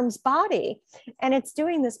 is the worm's body. And it's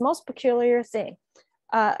doing this most peculiar thing.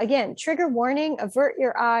 Again, trigger warning, avert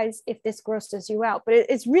your eyes if this grosses you out, but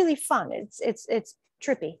it's really fun. It's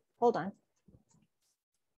trippy. Hold on.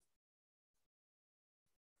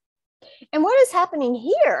 And what is happening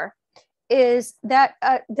here is that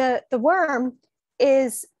the worm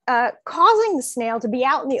is causing the snail to be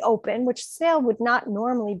out in the open, which the snail would not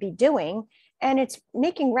normally be doing. And it's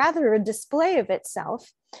making rather a display of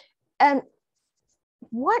itself. And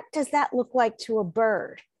what does that look like to a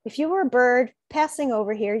bird? If you were a bird passing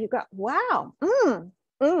over here, you got, wow,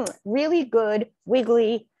 really good,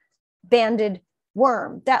 wiggly, banded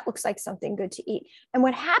worm. That looks like something good to eat. And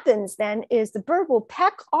what happens then is the bird will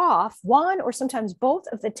peck off one or sometimes both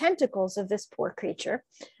of the tentacles of this poor creature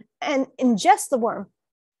and ingest the worm.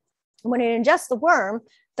 When it ingests the worm,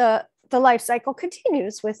 the life cycle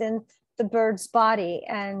continues within the bird's body,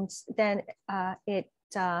 and then it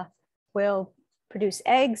will produce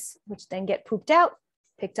eggs, which then get pooped out,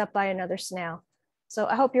 picked up by another snail. So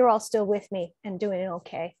I hope you're all still with me and doing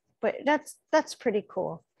okay, but that's pretty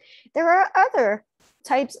cool. There are other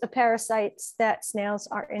types of parasites that snails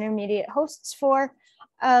are intermediate hosts for.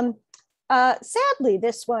 Sadly,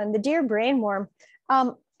 this one, the deer brainworm,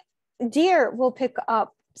 deer will pick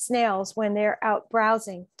up snails when they're out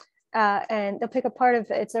browsing, and they'll pick a part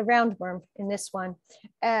of it. It's a roundworm in this one.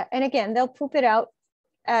 And again, they'll poop it out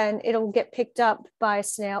and it'll get picked up by a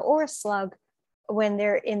snail or a slug when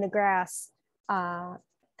they're in the grass,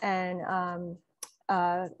 and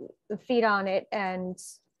feed on it, and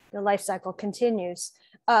the life cycle continues.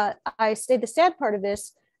 I say the sad part of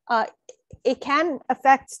this, it can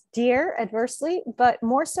affect deer adversely, but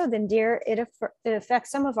more so than deer, it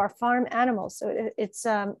affects some of our farm animals. So it's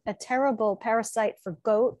a terrible parasite for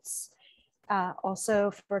goats,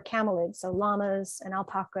 also for camelids. So llamas and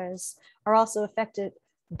alpacas are also affected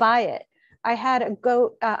by it. I had a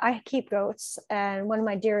goat, I keep goats, and one of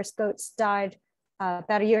my dearest goats died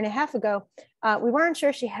about 1.5 years ago. We weren't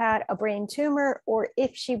sure she had a brain tumor or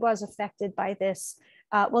if she was affected by this.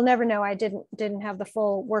 We'll never know. I didn't have the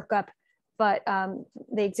full workup, but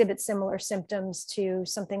they exhibit similar symptoms to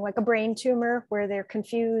something like a brain tumor, where they're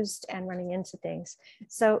confused and running into things.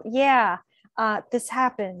 So yeah, this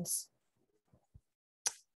happens.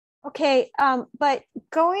 Okay, but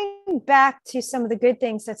going back to some of the good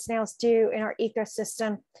things that snails do in our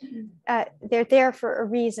ecosystem, they're there for a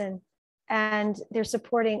reason, and they're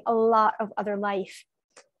supporting a lot of other life.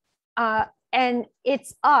 And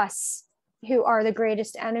it's us who are the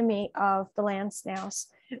greatest enemy of the land snails.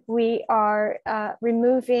 We are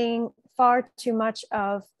removing far too much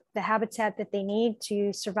of the habitat that they need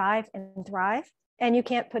to survive and thrive, and you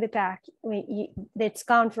can't put it back. It's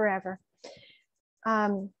gone forever.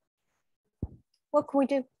 What can we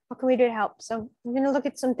do? What can we do to help? So I'm going to look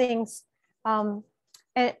at some things. And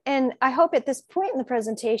I hope at this point in the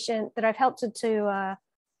presentation that I've helped to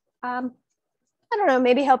I don't know,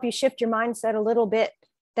 maybe help you shift your mindset a little bit,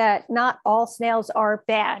 that not all snails are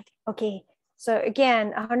bad. Okay. So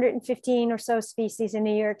again, 115 or so species in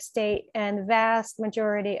New York State, and the vast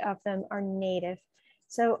majority of them are native.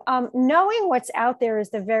 So knowing what's out there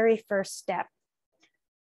is the very first step.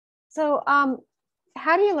 So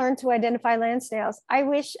how do you learn to identify land snails? I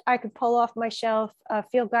wish I could pull off my shelf a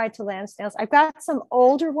field guide to land snails. I've got some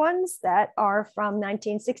older ones that are from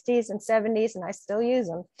 1960s and 70s, and I still use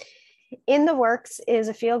them. In the works is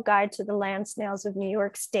a field guide to the land snails of New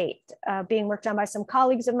York State, being worked on by some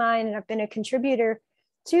colleagues of mine, and I've been a contributor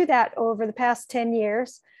to that over the past 10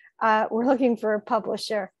 years. We're looking for a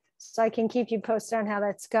publisher, so I can keep you posted on how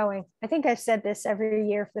that's going. I think I've said this every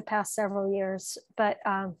year for the past several years, but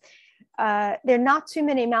there are not too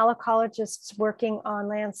many malacologists working on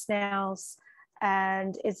land snails,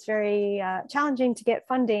 and it's very challenging to get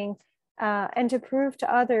funding and to prove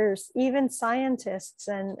to others, even scientists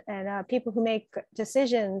and people who make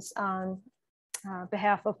decisions on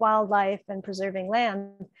behalf of wildlife and preserving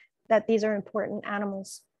land, that these are important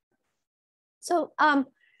animals. So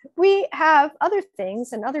we have other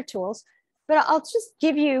things and other tools. but I'll just go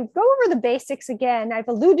over the basics again. I've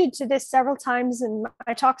alluded to this several times in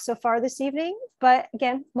my talk so far this evening, but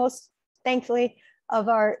again, most thankfully of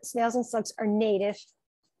our snails and slugs are native.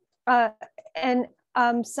 And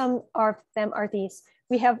some of them are these.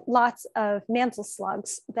 We have lots of mantle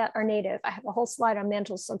slugs that are native. I have a whole slide on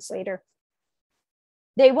mantle slugs later.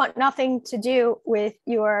 They want nothing to do with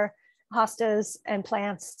your hostas and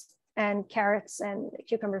plants and carrots and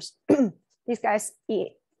cucumbers. These guys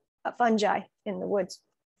eat fungi in the woods.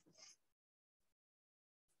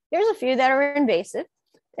 There's a few that are invasive,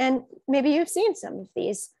 and maybe you've seen some of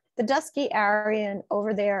these. The dusky Aryan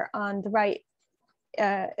over there on the right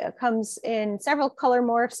comes in several color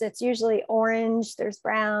morphs. It's usually orange, there's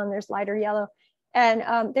brown, there's lighter yellow,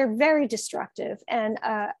 and they're very destructive. And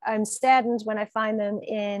I'm saddened when I find them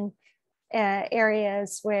in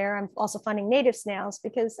areas where I'm also finding native snails,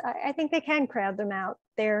 because I think they can crowd them out.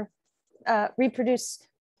 They're reproduce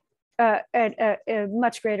at a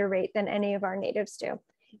much greater rate than any of our natives do.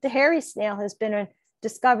 The hairy snail has been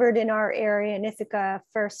discovered in our area in Ithaca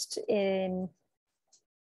first in,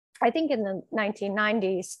 I think, in the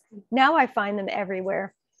 1990s. Now I find them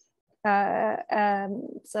everywhere.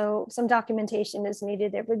 So some documentation is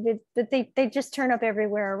needed there, but they just turn up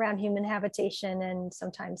everywhere around human habitation, and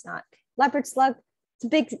sometimes not. Leopard slug,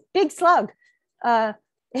 it's a big slug,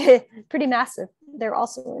 pretty massive. They're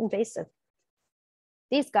also invasive.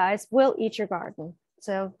 These guys will eat your garden,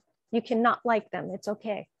 so you cannot like them. It's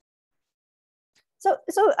okay. So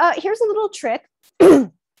here's a little trick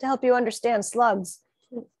to help you understand slugs.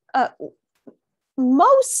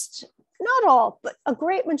 Most, not all, but a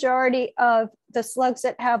great majority of the slugs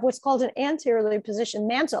that have what's called an anteriorly positioned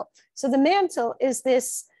mantle. So the mantle is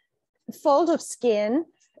this fold of skin,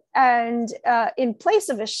 and in place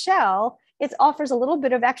of a shell, it offers a little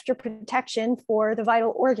bit of extra protection for the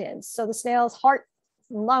vital organs. So the snail's heart,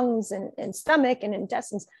 lungs, and stomach and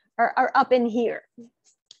intestines are up in here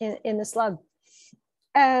in the slug.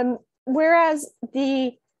 Whereas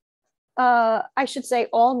the I should say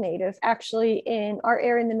all native, actually, in our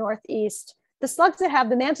area in the Northeast, the slugs that have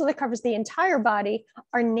the mantle that covers the entire body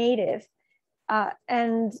are native.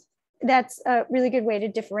 And that's a really good way to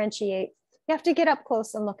differentiate. You have to get up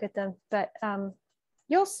close and look at them, but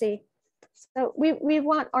you'll see. So we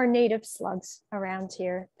want our native slugs around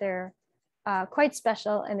here. They're quite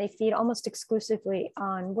special, and they feed almost exclusively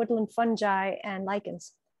on woodland fungi and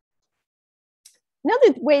lichens.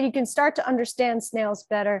 Another way you can start to understand snails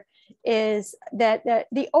better is that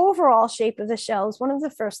the overall shape of the shell is one of the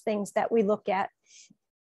first things that we look at.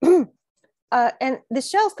 And the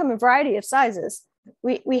shells come in a variety of sizes.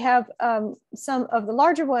 We have some of the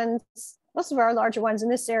larger ones. Most of our larger ones in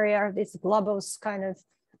this area are this globose kind of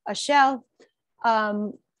a shell.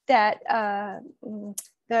 The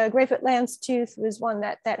grayfoot lance tooth was one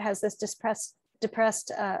that has this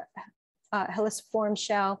depressed heliciform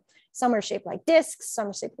shell. Some are shaped like discs, some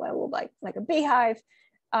are shaped like a beehive.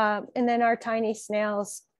 And then our tiny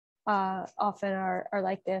snails often are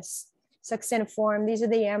like this, succiniform. These are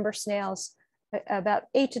the amber snails, about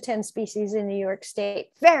 8 to 10 species in New York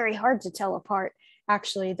State. Very hard to tell apart,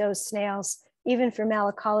 actually, those snails, even for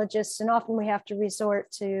malacologists. And often we have to resort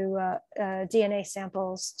to DNA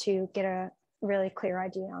samples to get a really clear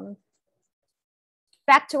idea on them.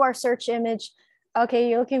 Back to our search image. Okay,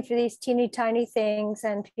 you're looking for these teeny tiny things,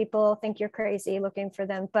 and people think you're crazy looking for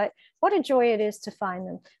them, but what a joy it is to find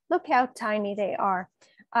them. Look how tiny they are.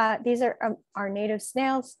 These are our native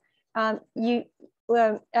snails. If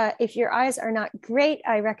your eyes are not great,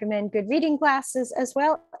 I recommend good reading glasses, as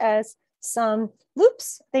well as some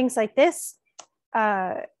loupes. Things like this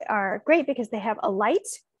are great because they have a light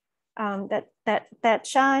that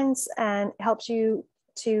shines and helps you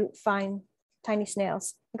to find tiny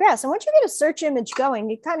snails. Grass. And once you get a search image going,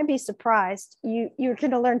 you kind of be surprised. You're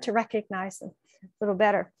going to learn to recognize them a little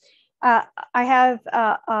better. I have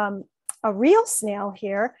a real snail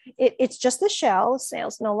here. It's just the shell. The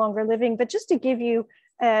snail's no longer living, but just to give you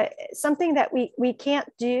something that we can't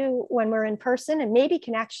do when we're in person, and maybe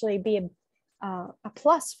can actually be a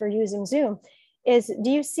plus for using Zoom, is, do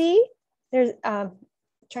you see there's trying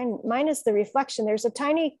to minus the reflection, there's a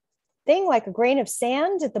tiny thing like a grain of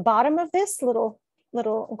sand at the bottom of this little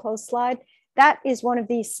enclosed slide. That is one of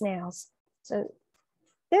these snails. So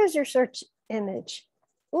there's your search image.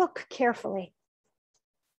 Look carefully.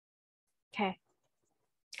 Okay.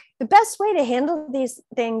 The best way to handle these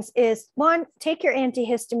things is, one, take your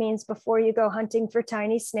antihistamines before you go hunting for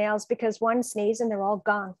tiny snails, because one sneeze and they're all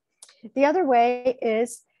gone. The other way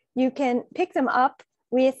is you can pick them up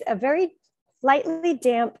with a very lightly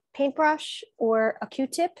damp paintbrush or a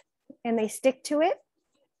Q-tip, and they stick to it.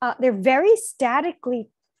 They're very statically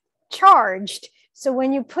charged. So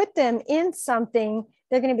when you put them in something,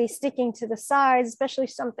 they're going to be sticking to the sides, especially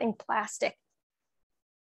something plastic.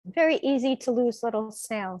 Very easy to lose little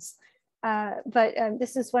snails. But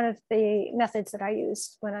this is one of the methods that I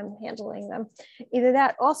use when I'm handling them. Either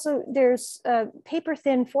that, also there's paper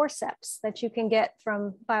thin forceps that you can get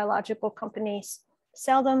from biological companies.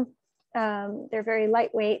 Sell them. They're very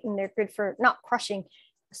lightweight and they're good for not crushing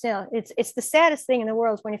snail. It's the saddest thing in the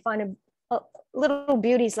world when you find a little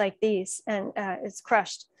beauties like these and it's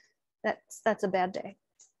crushed. That's a bad day.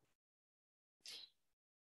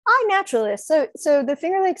 Naturalist. So the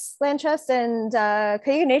Finger Lakes Land Trust and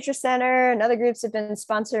Cayuga Nature Center and other groups have been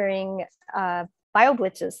sponsoring bio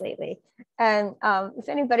blitzes lately. And if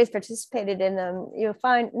anybody's participated in them, you'll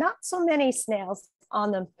find not so many snails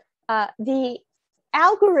on them. The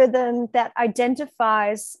algorithm that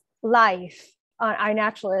identifies life on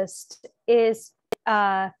iNaturalist is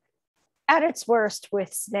at its worst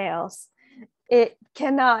with snails. It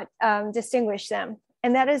cannot distinguish them.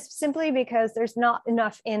 And that is simply because there's not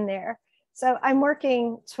enough in there. So I'm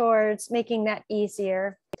working towards making that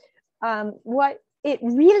easier. What it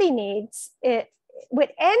really needs,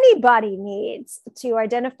 what anybody needs to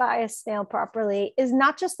identify a snail properly is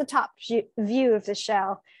not just the top view of the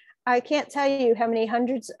shell. I can't tell you how many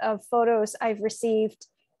hundreds of photos I've received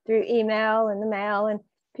through email and the mail, and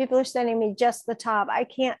people are sending me just the top. I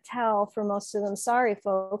can't tell for most of them, sorry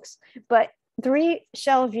folks, but 3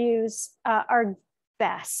 shell views are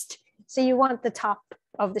best. So you want the top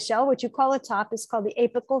of the shell, what you call a top is called the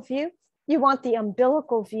apical view. You want the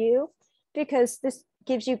umbilical view because this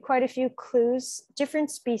gives you quite a few clues. Different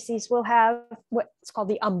species will have what's called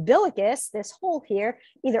the umbilicus, this hole here,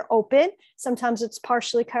 either open, sometimes it's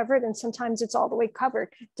partially covered, and sometimes it's all the way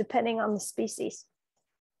covered, depending on the species.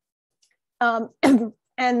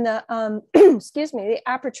 And the, excuse me, the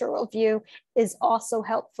apertural view is also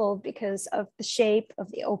helpful because of the shape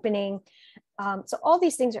of the opening. So all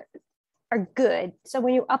these things are good. So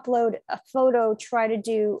when you upload a photo, try to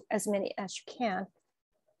do as many as you can.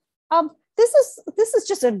 This is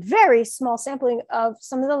just a very small sampling of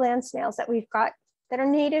some of the land snails that we've got that are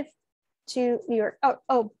native to New York.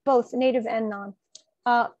 Both native and non.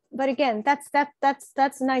 But again,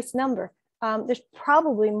 that's a nice number. There's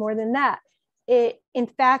probably more than that. In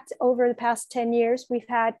fact, over the past 10 years, we've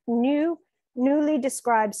had newly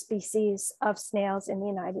described species of snails in the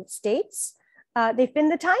United States. They've been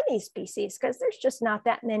the tiny species because there's just not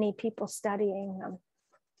that many people studying them.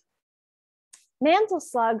 Mantle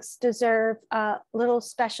slugs deserve little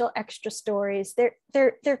special extra stories.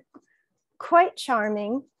 They're quite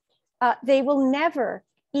charming. They will never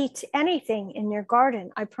eat anything in your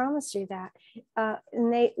garden. I promise you that.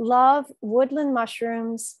 And they love woodland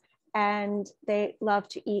mushrooms and they love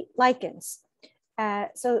to eat lichens.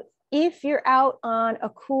 So if you're out on a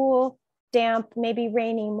cool, damp, maybe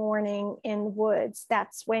rainy morning in the woods,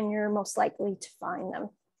 that's when you're most likely to find them.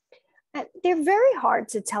 They're very hard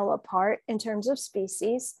to tell apart in terms of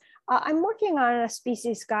species. I'm working on a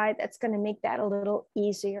species guide that's going to make that a little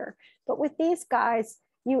easier. But with these guys,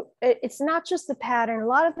 it's not just the pattern. A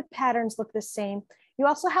lot of the patterns look the same. You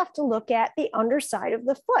also have to look at the underside of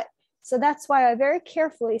the foot. So that's why I very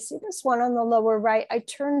carefully, see this one on the lower right, I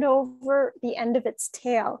turned over the end of its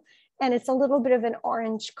tail and it's a little bit of an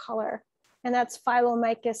orange color. And that's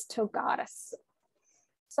Phylomycus togatus.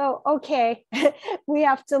 So, okay, we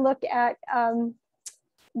have to look at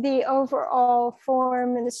the overall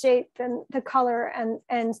form and the shape and the color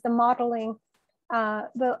and the modeling.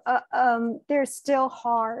 They're still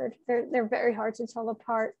hard. They're very hard to tell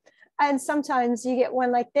apart. And sometimes you get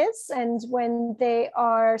one like this, and when they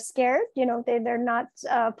are scared, you know, they're not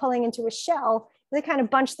pulling into a shell, they kind of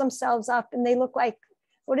bunch themselves up and they look like,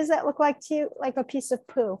 what does that look like to you? Like a piece of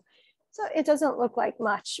poo. So it doesn't look like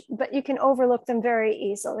much, but you can overlook them very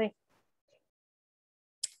easily.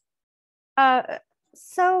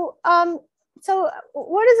 So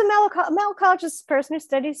what is a malacologist? Person who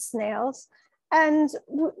studies snails. And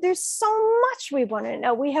there's so much we want to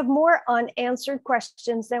know. We have more unanswered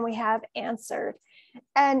questions than we have answered.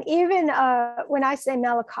 And even when I say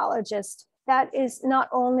malacologist, that is not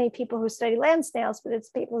only people who study land snails, but it's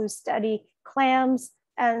people who study clams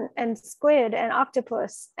and squid and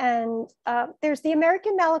octopus. And there's the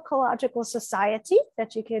American Malacological Society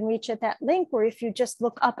that you can reach at that link, or if you just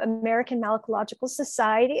look up American Malacological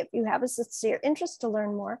Society, if you have a sincere interest to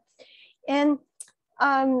learn more. And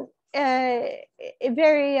a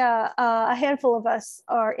handful of us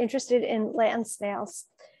are interested in land snails.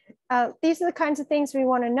 These are the kinds of things we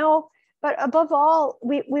want to know, but above all,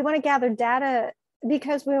 we want to gather data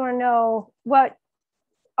because we want to know what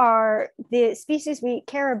are the species we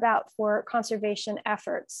care about for conservation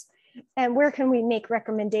efforts. And where can we make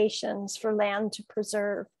recommendations for land to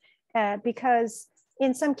preserve? Because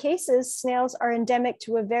in some cases, snails are endemic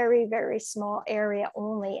to a very, very small area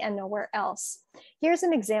only and nowhere else. Here's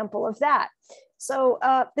an example of that. So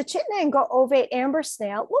the Chittenango ovate amber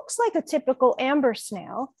snail looks like a typical amber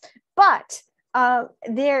snail, but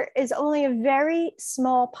there is only a very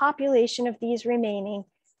small population of these remaining.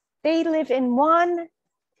 They live in one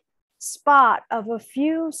spot of a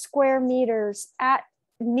few square meters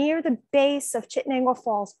near the base of Chittenango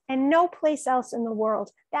Falls and no place else in the world.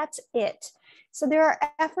 That's it. So there are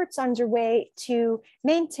efforts underway to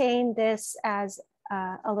maintain this as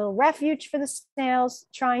a little refuge for the snails,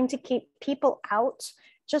 trying to keep people out.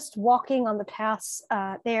 Just walking on the paths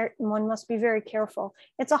there, one must be very careful.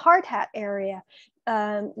 It's a hard hat area.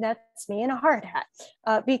 That's me in a hard hat,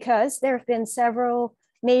 because there have been several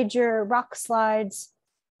major rock slides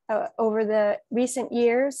over the recent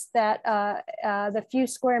years that the few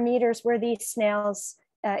square meters where these snails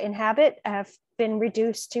inhabit have been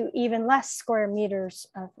reduced to even less square meters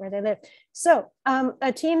of where they live. So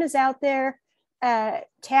a team is out there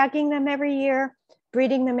tagging them every year,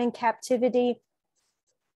 breeding them in captivity,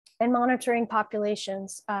 and monitoring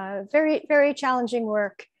populations. Very, very challenging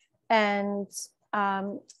work. And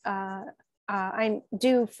I'm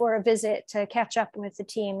due for a visit to catch up with the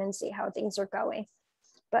team and see how things are going.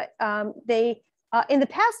 But they, in the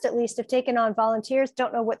past at least, have taken on volunteers.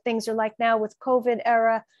 Don't know what things are like now with COVID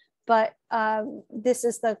era, but this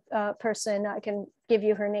is the person. I can give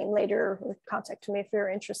you her name later, or contact me if you're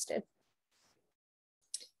interested.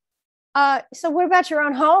 So what about your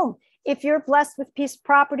own home? If you're blessed with a piece of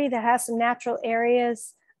property that has some natural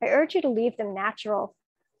areas, I urge you to leave them natural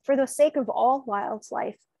for the sake of all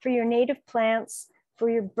wildlife, for your native plants, for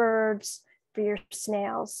your birds, for your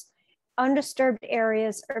snails. Undisturbed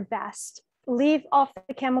areas are best. Leave off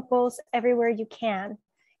the chemicals everywhere you can.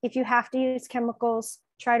 If you have to use chemicals,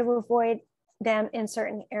 try to avoid them in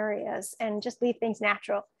certain areas and just leave things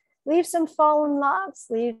natural. Leave some fallen logs,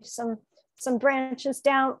 leave some branches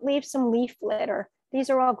down, leave some leaf litter. These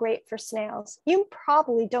are all great for snails. You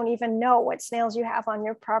probably don't even know what snails you have on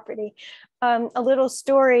your property. A little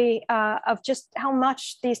story of just how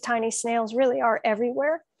much these tiny snails really are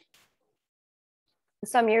everywhere.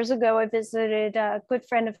 Some years ago, I visited a good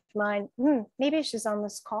friend of mine. Maybe she's on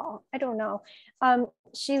this call. I don't know.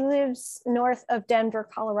 She lives north of Denver,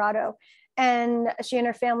 Colorado. And she and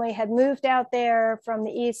her family had moved out there from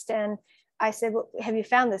the East. And I said, well, have you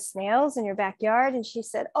found the snails in your backyard? And she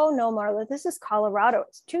said, oh no, Marla, this is Colorado.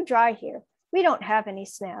 It's too dry here. We don't have any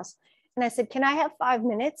snails. And I said, can I have 5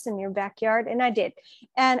 minutes in your backyard? And I did.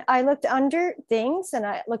 And I looked under things, and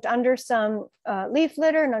I looked under some leaf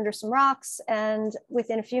litter and under some rocks. And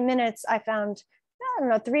within a few minutes, I found, I don't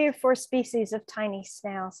know, 3 or 4 species of tiny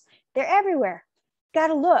snails. They're everywhere. Got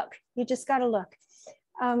to look. You just got to look.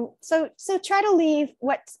 So try to leave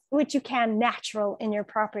what you can natural in your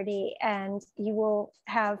property, and you will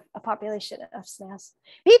have a population of snails.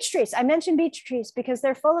 Beech trees. I mentioned beech trees because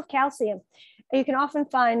they're full of calcium. You can often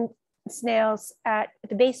find snails at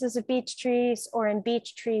the bases of beech trees or in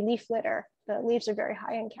beech tree leaf litter. The leaves are very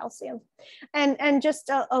high in calcium. And just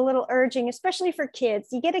a little urging, especially for kids.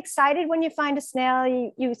 You get excited when you find a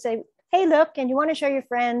snail. You say, hey, look, and you want to show your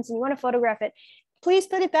friends and you want to photograph it. Please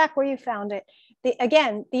put it back where you found it.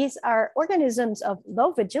 Again, these are organisms of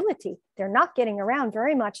low vigility. They're not getting around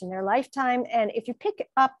very much in their lifetime. And if you pick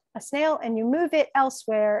up a snail and you move it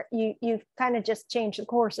elsewhere, you kind of just change the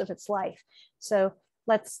course of its life. So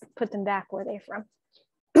let's put them back where they're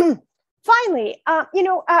from. Finally,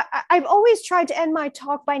 I've always tried to end my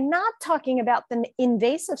talk by not talking about the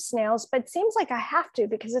invasive snails, but it seems like I have to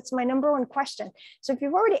because it's my #1 question. So if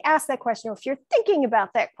you've already asked that question, or if you're thinking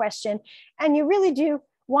about that question, and you really do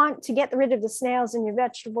want to get rid of the snails in your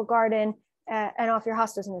vegetable garden and off your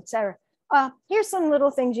hostas and etc., here's some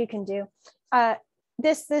little things you can do.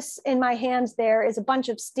 This in my hands there is a bunch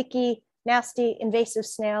of sticky, nasty, invasive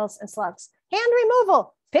snails and slugs. Hand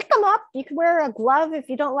removal. Pick them up. You can wear a glove if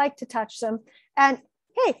you don't like to touch them. And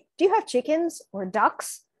hey, do you have chickens or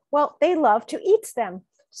ducks? Well, they love to eat them.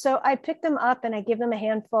 So I pick them up and I give them a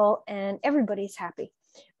handful, and everybody's happy.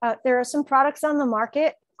 There are some products on the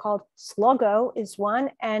market called Sluggo is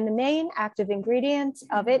one, and the main active ingredient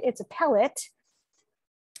of it, it's a pellet,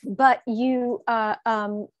 but you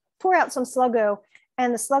pour out some Sluggo,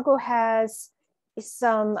 and the Sluggo has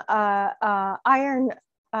some iron,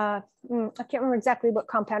 I can't remember exactly what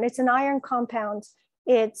compound. It's an iron compound.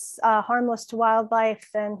 It's harmless to wildlife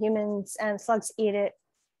and humans, and slugs eat it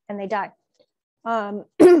and they die.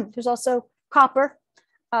 There's also copper.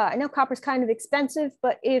 I know copper is kind of expensive,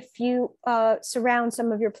 but if you surround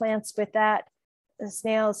some of your plants with that,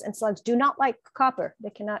 snails and slugs do not like copper. They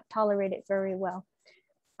cannot tolerate it very well.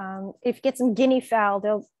 If you get some guinea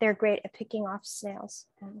fowl, they're great at picking off snails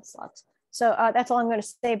and slugs. So that's all I'm going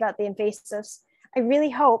to say about the invasives. I really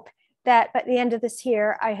hope that by the end of this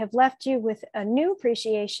year, I have left you with a new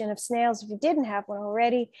appreciation of snails if you didn't have one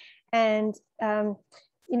already. And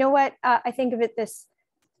you know what? I think of it this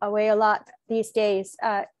way a lot these days.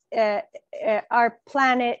 Our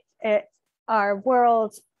planet, our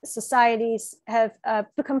world, societies have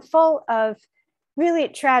become full of really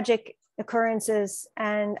tragic occurrences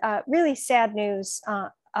and really sad news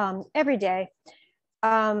every day.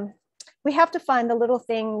 We have to find the little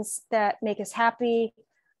things that make us happy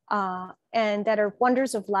and that are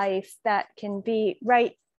wonders of life that can be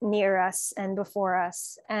right near us and before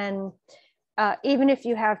us. And even if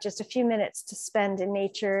you have just a few minutes to spend in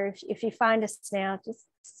nature, if you find a snail, just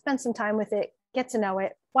spend some time with it, get to know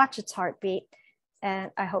it, watch its heartbeat.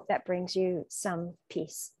 And I hope that brings you some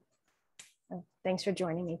peace. So thanks for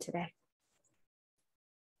joining me today.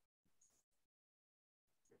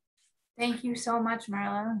 Thank you so much,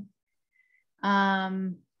 Marla.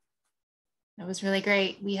 That was really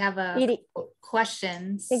great. We have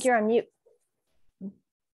questions. I think you're on mute.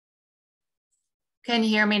 Can you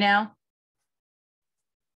hear me now? I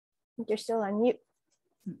think you're still on mute.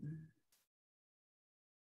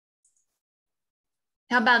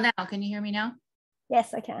 How about now? Can you hear me now?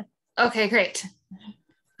 Yes, I can. Okay, great.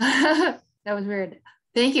 That was weird.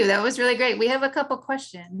 Thank you. That was really great. We have a couple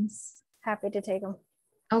questions. Happy to take them.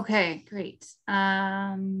 Okay, great.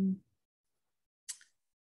 Let's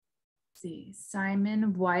see.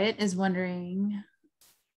 Simon Wyatt is wondering,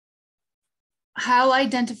 how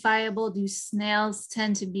identifiable do snails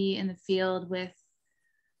tend to be in the field with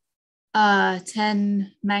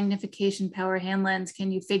 10 magnification power hand lens?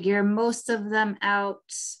 Can you figure most of them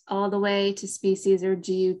out all the way to species, or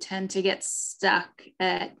do you tend to get stuck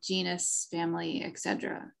at genus, family,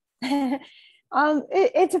 etc.?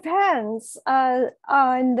 It depends.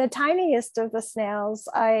 On the tiniest of the snails,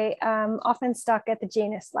 I am often stuck at the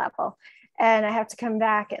genus level, and I have to come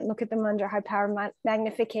back and look at them under high power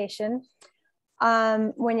magnification.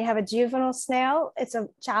 When you have a juvenile snail, it's a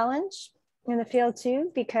challenge in the field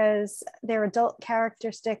too, because their adult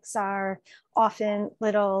characteristics are often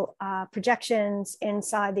little projections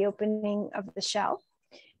inside the opening of the shell.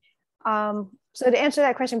 So to answer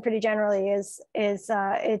that question pretty generally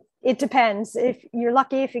it depends. If you're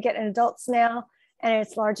lucky, if you get an adult snail and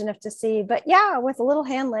it's large enough to see, but yeah, with a little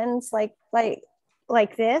hand lens like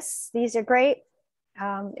this, these are great.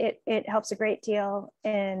 It helps a great deal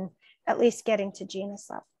in at least getting to genus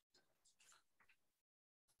level.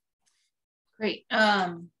 Great.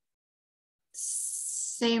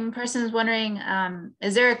 Same person is wondering,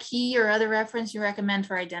 is there a key or other reference you recommend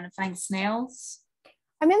for identifying snails?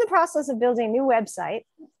 I'm in the process of building a new website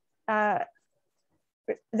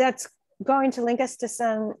that's going to link us to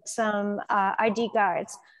some ID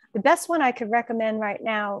guides. The best one I could recommend right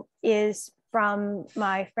now is from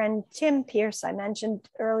my friend Tim Pierce, I mentioned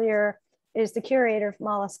earlier, is the curator of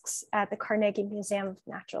mollusks at the Carnegie Museum of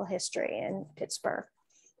Natural History in Pittsburgh.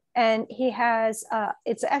 And he has,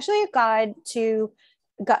 it's actually a guide to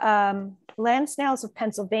land snails of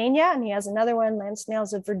Pennsylvania, and he has another one, land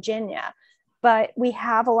snails of Virginia. But we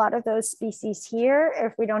have a lot of those species here.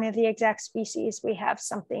 If we don't have the exact species, we have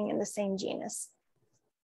something in the same genus.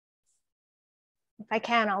 If I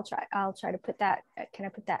can, I'll try to put that. Can I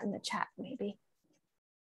put that in the chat maybe?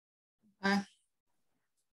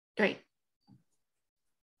 Great.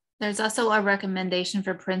 There's also a recommendation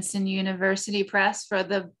for Princeton University Press for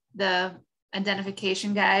the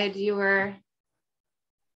identification guide you were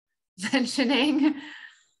mentioning.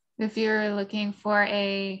 If you're looking for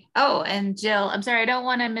and Jill, I'm sorry, I don't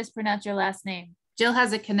want to mispronounce your last name. Jill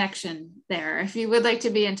has a connection there. If you would like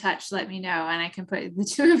to be in touch, let me know and I can put the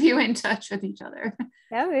two of you in touch with each other.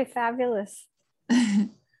 That would be fabulous.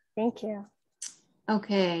 Thank you.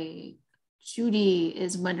 Okay. Judy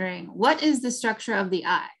is wondering, what is the structure of the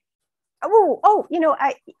eye? Oh, you know,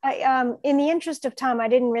 I in the interest of time, I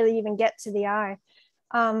didn't really even get to the eye.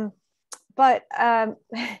 But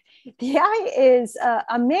the eye is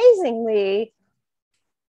amazingly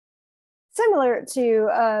similar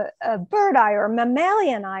to a bird eye or a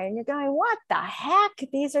mammalian eye. And you're going, what the heck?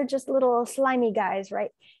 These are just little slimy guys,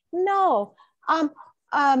 right? No.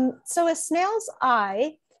 So a snail's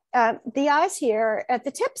eye, the eyes here at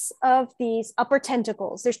the tips of these upper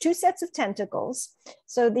tentacles, there's two sets of tentacles.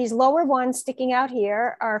 So these lower ones sticking out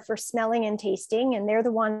here are for smelling and tasting, and they're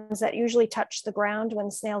the ones that usually touch the ground when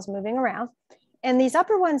the snail's moving around. And these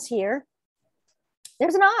upper ones here,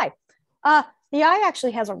 there's an eye. The eye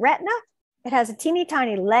actually has a retina. It has a teeny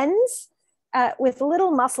tiny lens. with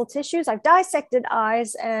little muscle tissues. I've dissected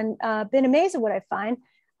eyes and been amazed at what I find.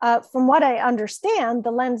 From what I understand,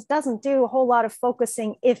 the lens doesn't do a whole lot of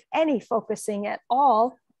focusing, if any focusing at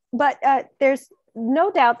all, but there's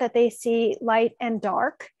no doubt that they see light and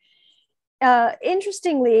dark.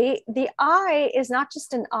 Interestingly, the eye is not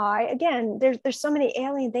just an eye. Again, there's so many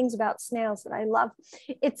alien things about snails that I love.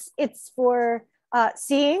 It's for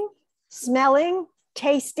seeing, smelling,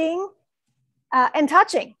 tasting, and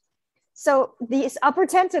touching. So these upper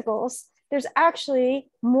tentacles, there's actually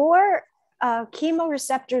more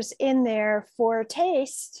chemoreceptors in there for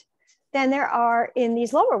taste than there are in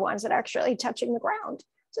these lower ones that are actually touching the ground.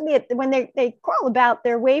 So when they crawl about,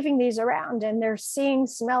 they're waving these around and they're seeing,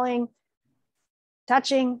 smelling,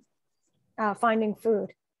 touching, finding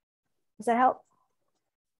food. Does that help?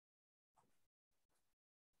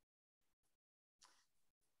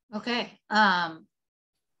 Okay.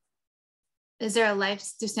 Is there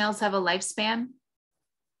do snails have a lifespan?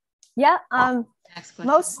 Yeah.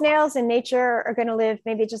 Most snails in nature are going to live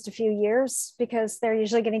maybe just a few years because they're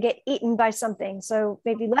usually going to get eaten by something. So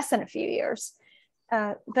maybe less than a few years.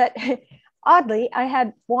 But oddly, I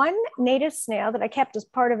had one native snail that I kept as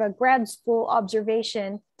part of a grad school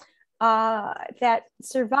observation that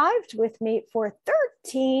survived with me for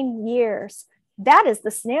 13 years. That is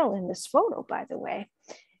the snail in this photo, by the way.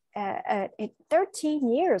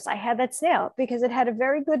 13 years I had that snail because it had a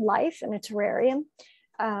very good life in a terrarium.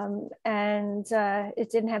 And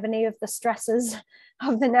it didn't have any of the stresses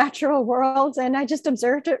of the natural world. And I just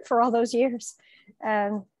observed it for all those years.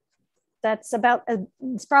 That's about,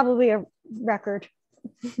 it's probably a record.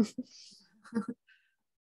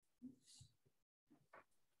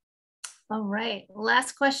 All right,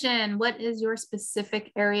 last question. What is your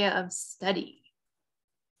specific area of study?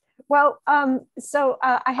 Well, I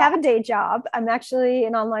have a day job. I'm actually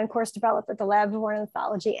an online course developer at the Lab of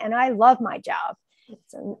Ornithology, and I love my job.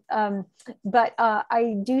 But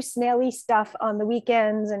I do snaily stuff on the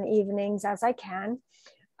weekends and evenings as I can,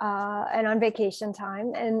 and on vacation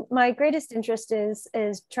time. And my greatest interest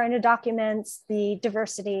is trying to document the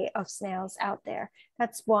diversity of snails out there.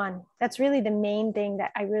 That's one. That's really the main thing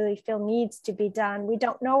that I really feel needs to be done. We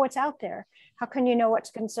don't know what's out there. How can you know what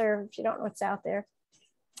to conserve if you don't know what's out there?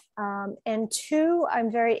 And two,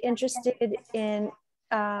 I'm very interested in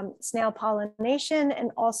snail pollination,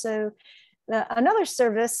 and also another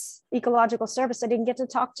service, ecological service I didn't get to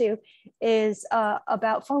talk to, is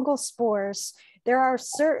about fungal spores. There are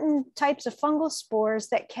certain types of fungal spores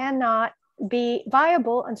that cannot be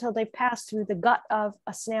viable until they pass through the gut of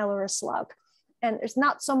a snail or a slug. And there's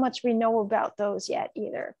not so much we know about those yet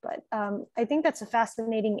either, but I think that's a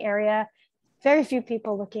fascinating area. Very few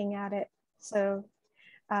people looking at it. So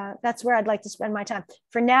that's where I'd like to spend my time.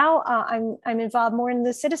 For now, I'm involved more in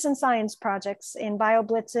the citizen science projects, in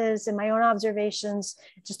bioblitzes, in my own observations,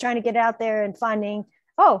 just trying to get out there and finding,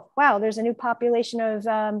 oh, wow, there's a new population of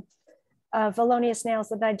Valonia snails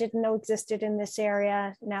that I didn't know existed in this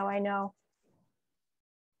area. Now I know.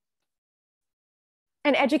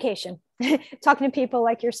 And education, talking to people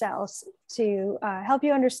like yourselves to help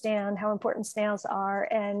you understand how important snails are,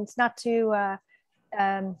 and not to,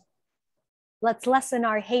 let's lessen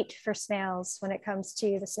our hate for snails when it comes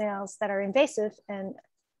to the snails that are invasive and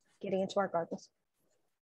getting into our gardens.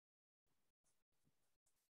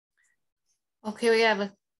 Okay, we have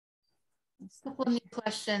a couple new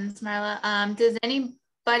questions, Marla. Does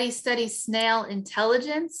anybody study snail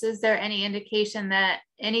intelligence? Is there any indication that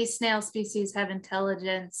any snail species have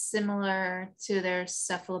intelligence similar to their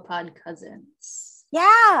cephalopod cousins?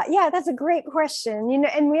 Yeah, that's a great question. You know,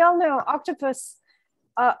 and we all know octopus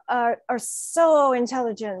are so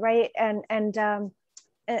intelligent, right? And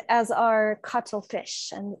as are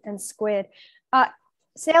cuttlefish and squid.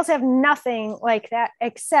 Snails have nothing like that,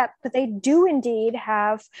 except that they do indeed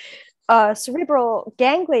have cerebral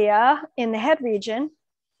ganglia in the head region,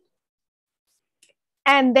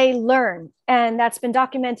 and they learn. And that's been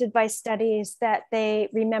documented by studies that they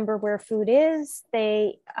remember where food is.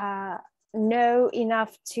 They know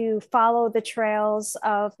enough to follow the trails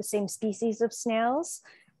of the same species of snails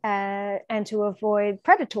and to avoid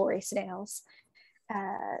predatory snails.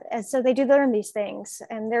 And so they do learn these things,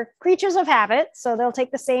 and they're creatures of habit. So they'll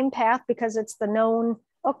take the same path because it's the known,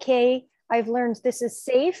 okay, I've learned this is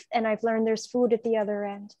safe, and I've learned there's food at the other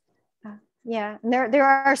end. Yeah, and there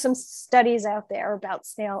are some studies out there about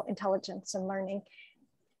snail intelligence and learning.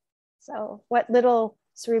 So what little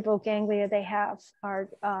cerebral ganglia they have are,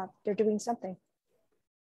 they're doing something.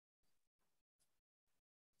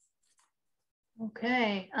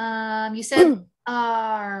 Okay, you said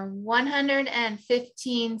are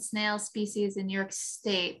 115 snail species in New York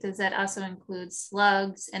State. Does that also include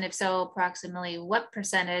slugs? And if so, approximately what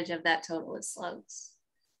percentage of that total is slugs?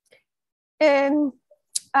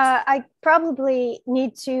 I probably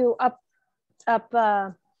need to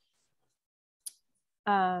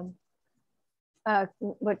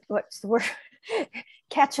what's the word?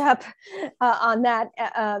 Catch up on that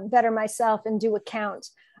better myself and do a count.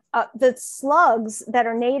 The slugs that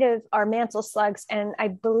are native are mantle slugs, and I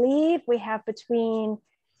believe we have between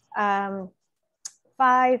 5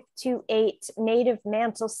 to 8 native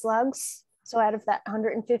mantle slugs. So out of that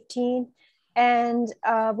 115, and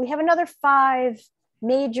we have another 5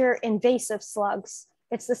 major invasive slugs.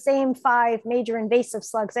 It's the same 5 major invasive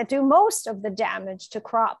slugs that do most of the damage to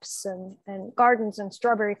crops and gardens and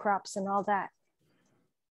strawberry crops and all that.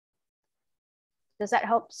 Does that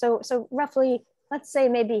help? So roughly, let's say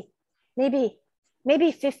maybe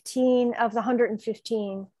 15 of the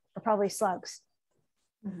 115 are probably slugs.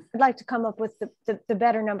 I'd like to come up with the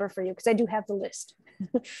better number for you because I do have the list.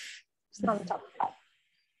 It's not on the top of the top.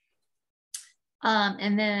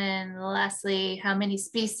 And then lastly, how many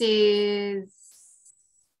species?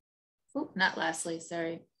 Oh, not lastly,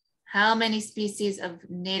 sorry. How many species of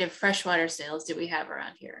native freshwater snails do we have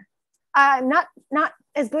around here? Not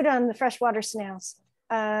as good on the freshwater snails,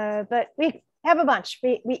 but we have a bunch.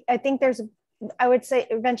 I think I would say,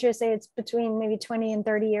 venture to say it's between maybe 20 and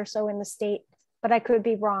 30 or so in the state, but I could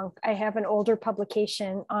be wrong. I have an older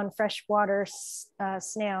publication on freshwater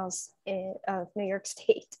snails of New York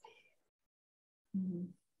State. Mm-hmm.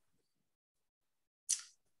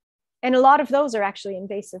 And a lot of those are actually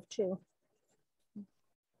invasive too.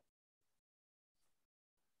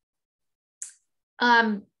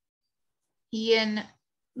 Ian,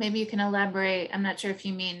 maybe you can elaborate. I'm not sure if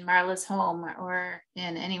you mean Marla's home or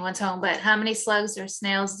in anyone's home, but how many slugs or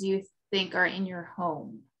snails do you think are in your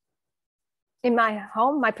home? In my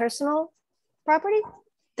home, my personal property?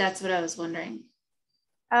 That's what I was wondering.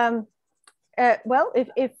 Well,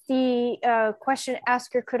 if the question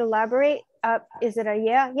asker could elaborate, is it a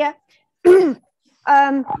yeah? Yeah.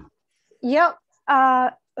 Yeah.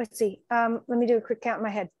 Let's see. Let me do a quick count in my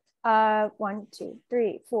head. 1, 2,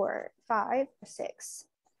 3, 4, 5, 6,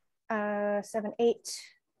 7, 8,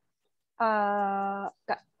 8,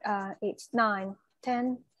 9,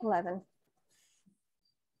 10, 11,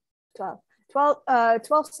 12.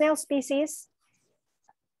 12 snail species.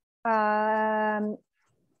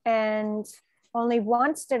 And only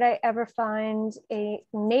once did I ever find a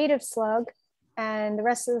native slug, and the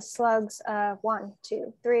rest of the slugs, 1,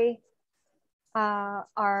 2, 3,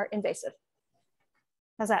 are invasive.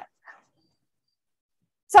 How's that?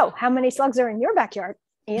 So how many slugs are in your backyard,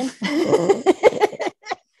 Ian?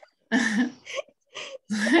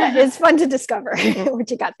 It's fun to discover what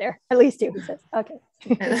you got there. At least you, he says. Okay.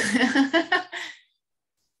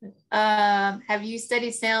 Have you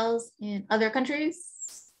studied snails in other countries?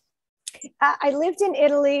 I lived in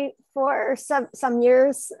Italy for some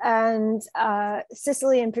years, and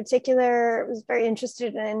Sicily in particular was very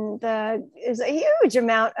interested in there's a huge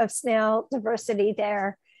amount of snail diversity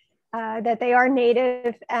there, that they are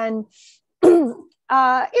native, and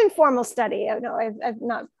informal study. I know I've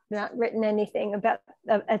not written anything about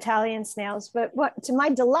Italian snails, but what to my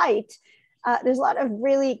delight, there's a lot of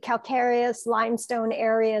really calcareous limestone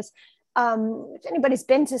areas. If anybody's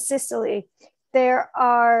been to Sicily, there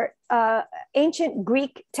are ancient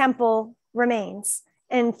Greek temple remains.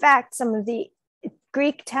 In fact, some of the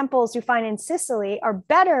Greek temples you find in Sicily are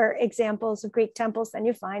better examples of Greek temples than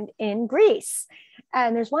you find in Greece.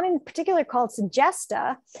 And there's one in particular called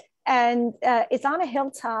Segesta, and it's on a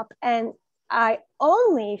hilltop. And I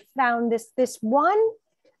only found this one,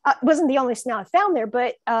 wasn't the only snail I found there,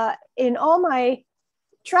 but in all my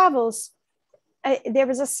travels, there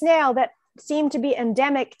was a snail that seemed to be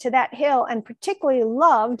endemic to that hill and particularly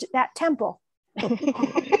loved that temple. I'm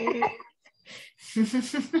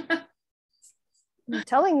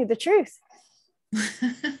telling you the truth.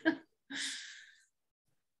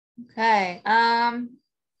 Okay.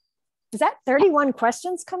 Is that 31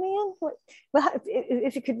 questions coming in? Well,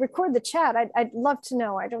 if you could record the chat, I'd love to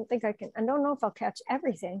know. I don't think I can. I don't know if I'll catch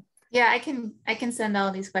everything. Yeah, I can send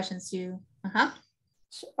all these questions to you.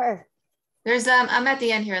 Sure. There's I'm at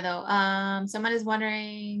the end here though. Someone is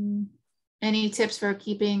wondering any tips for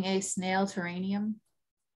keeping a snail terrarium?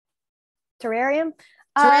 Terrarium?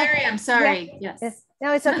 Terrarium, sorry. Yeah. Yes.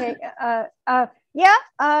 No, it's okay.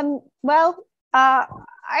 Well,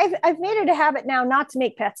 I've made it a habit now not to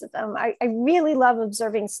make pets of them. I really love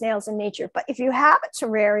observing snails in nature, but if you have a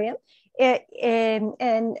terrarium and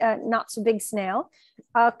not so big snail,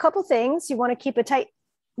 a couple things: you want to keep a tight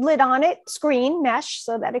lid on it, screen mesh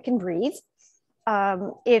so that it can breathe.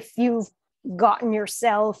 If you've gotten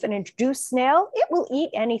yourself an introduced snail, it will eat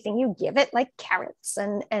anything you give it, like carrots,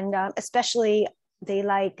 and especially they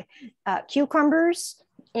like cucumbers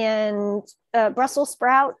and Brussels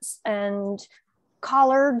sprouts and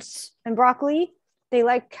collards and broccoli. They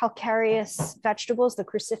like calcareous vegetables, the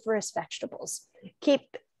cruciferous vegetables.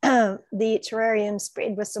 Keep the terrarium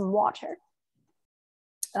sprayed with some water.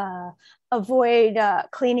 Avoid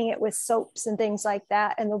cleaning it with soaps and things like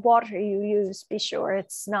that. And the water you use, be sure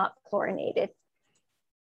it's not chlorinated.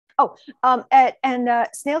 Oh, and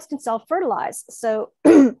snails can self-fertilize. So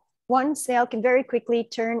one snail can very quickly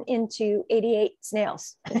turn into 88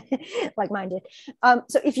 snails, like mine did.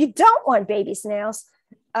 So if you don't want baby snails,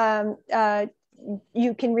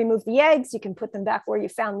 you can remove the eggs. You can put them back where you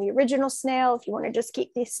found the original snail. If you want to just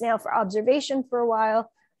keep the snail for observation for a while,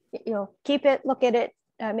 keep it, look at it,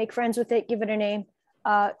 make friends with it, give it a name,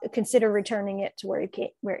 consider returning it to where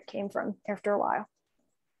it came from after a while.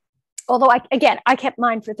 Although I kept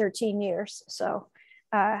mine for 13 years, so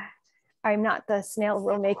I'm not the snail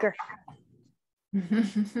rule maker.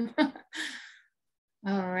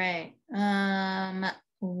 All right.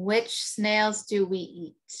 Which snails do we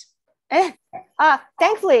eat?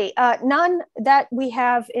 Thankfully, none that we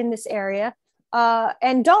have in this area.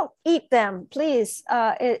 And don't eat them, please.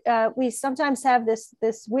 We sometimes have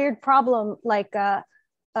this weird problem, like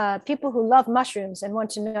people who love mushrooms and want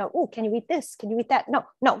to know, oh, can you eat this? Can you eat that? No,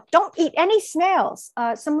 don't eat any snails.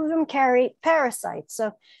 Some of them carry parasites,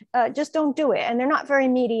 so just don't do it. And they're not very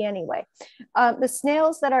meaty anyway. The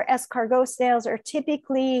snails that are escargot snails are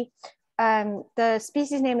typically, the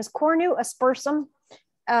species name is Cornu aspersum.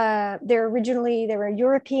 They were a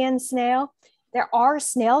European snail. There are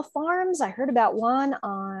snail farms. I heard about one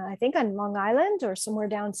I think on Long Island or somewhere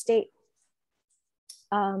downstate.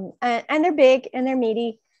 And they're big and they're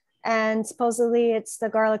meaty. And supposedly it's the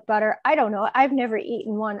garlic butter. I don't know. I've never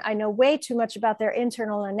eaten one. I know way too much about their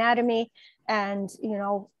internal anatomy and,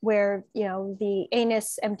 where, the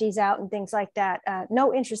anus empties out and things like that.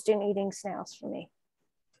 No interest in eating snails for me.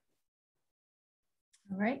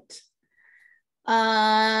 All right.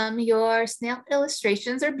 Your snail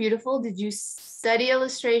illustrations are beautiful. Did you study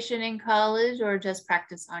illustration in college or just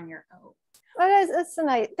practice on your own? Well, that's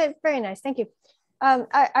very nice. Thank you.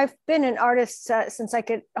 I've been an artist since I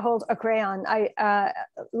could hold a crayon.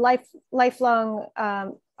 Lifelong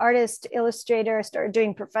artist, illustrator. I started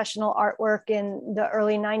doing professional artwork in the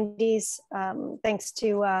early 90s, thanks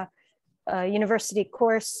to a university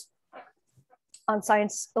course on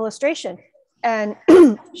science illustration. And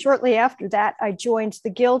shortly after that, I joined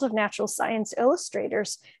the Guild of Natural Science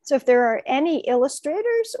Illustrators. So if there are any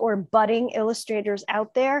illustrators or budding illustrators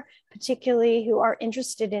out there, particularly who are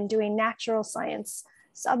interested in doing natural science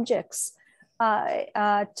subjects,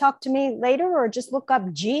 talk to me later or just look up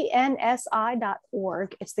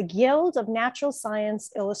gnsi.org. It's the Guild of Natural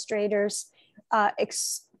Science Illustrators.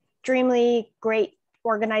 Extremely great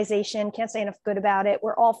organization, can't say enough good about it.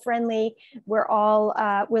 We're all friendly. We're all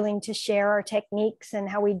willing to share our techniques and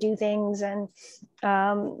how we do things. And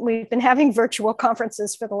we've been having virtual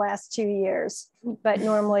conferences for the last 2 years, but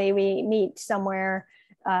normally we meet somewhere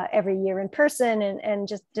every year in person and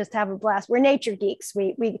just have a blast. We're nature geeks.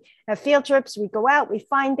 We have field trips. We go out, we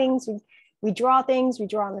find things, we draw things, we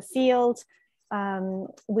draw in the field.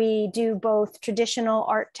 We do both traditional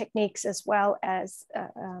art techniques as well as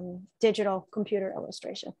digital computer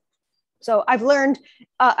illustration. So I've learned,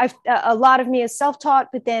 a lot of me is self-taught,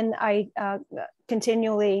 but then I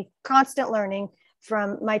constant learning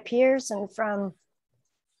from my peers and from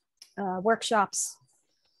workshops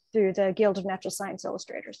through the Guild of Natural Science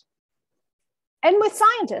Illustrators. And with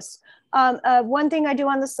scientists. One thing I do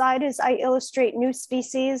on the side is I illustrate new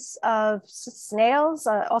species of snails,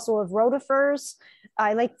 also of rotifers.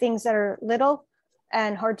 I like things that are little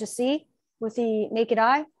and hard to see with the naked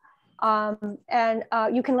eye. And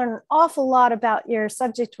you can learn an awful lot about your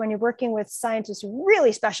subject when you're working with scientists who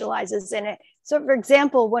really specializes in it. So for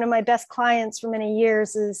example, one of my best clients for many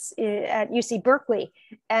years is at UC Berkeley,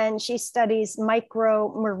 and she studies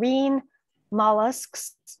micro marine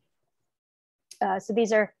mollusks. So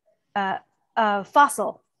these are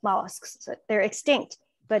fossil mollusks. So they're extinct,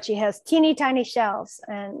 but she has teeny tiny shells,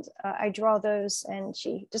 and I draw those and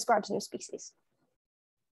she describes new species.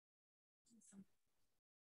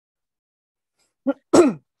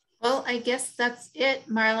 Well, I guess that's it,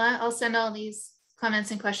 Marla. I'll send all these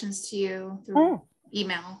comments and questions to you through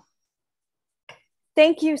email.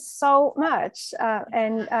 Thank you so much.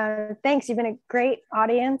 And thanks, you've been a great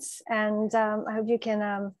audience, and I hope you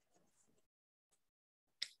can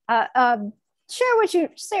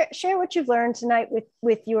share what you've learned tonight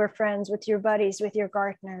with your friends, with your buddies, with your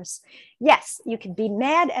gardeners. Yes, you can be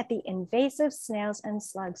mad at the invasive snails and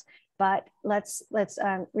slugs, but let's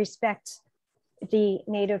respect the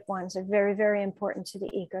native ones. Are very, very important to the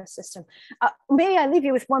ecosystem. Maybe I leave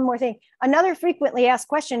you with one more thing. Another frequently asked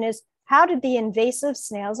question is, how did the invasive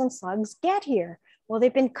snails and slugs get here? Well,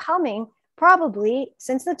 they've been coming probably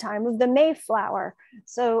since the time of the Mayflower.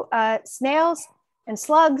 So snails and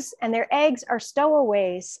slugs and their eggs are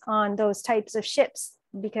stowaways on those types of ships,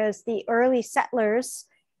 because the early settlers,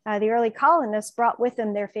 the early colonists, brought with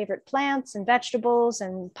them their favorite plants and vegetables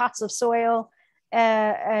and pots of soil,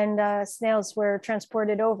 and snails were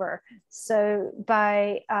transported over. So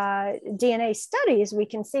by DNA studies, we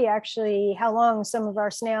can see actually how long some of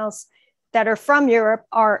our snails that are from Europe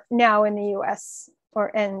are now in the US or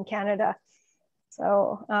in Canada.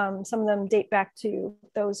 So some of them date back to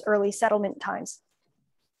those early settlement times.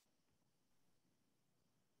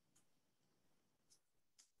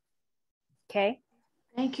 Okay.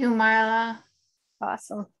 Thank you, Marla.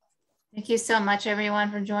 Awesome. Thank you so much,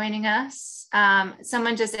 everyone, for joining us.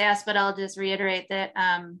 Someone just asked, but I'll just reiterate that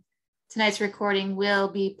tonight's recording will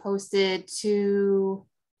be posted to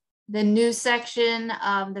the news section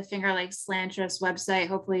of the Finger Lakes Land Trust website,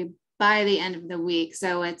 hopefully by the end of the week.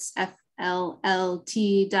 So it's fllt.org/news.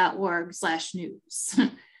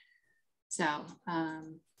 So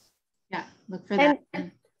yeah, look for that.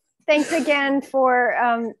 And thanks again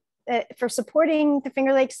for supporting the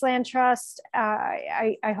Finger Lakes Land Trust.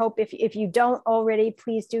 I hope if you don't already,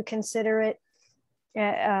 please do consider it.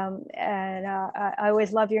 I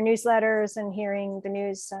always love your newsletters and hearing the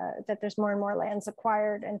news that there's more and more lands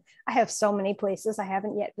acquired. And I have so many places I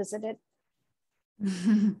haven't yet visited.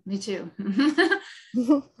 Me too.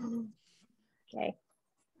 Okay.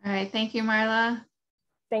 All right. Thank you, Marla.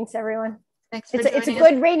 Thanks, everyone. Thanks for it's a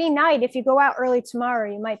good rainy night. If you go out early tomorrow,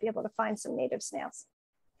 you might be able to find some native snails.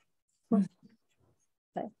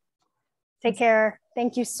 Take care.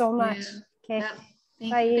 Thank you so much. Yeah. Okay. Yep.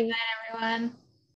 Thank Bye. you. Good night, everyone.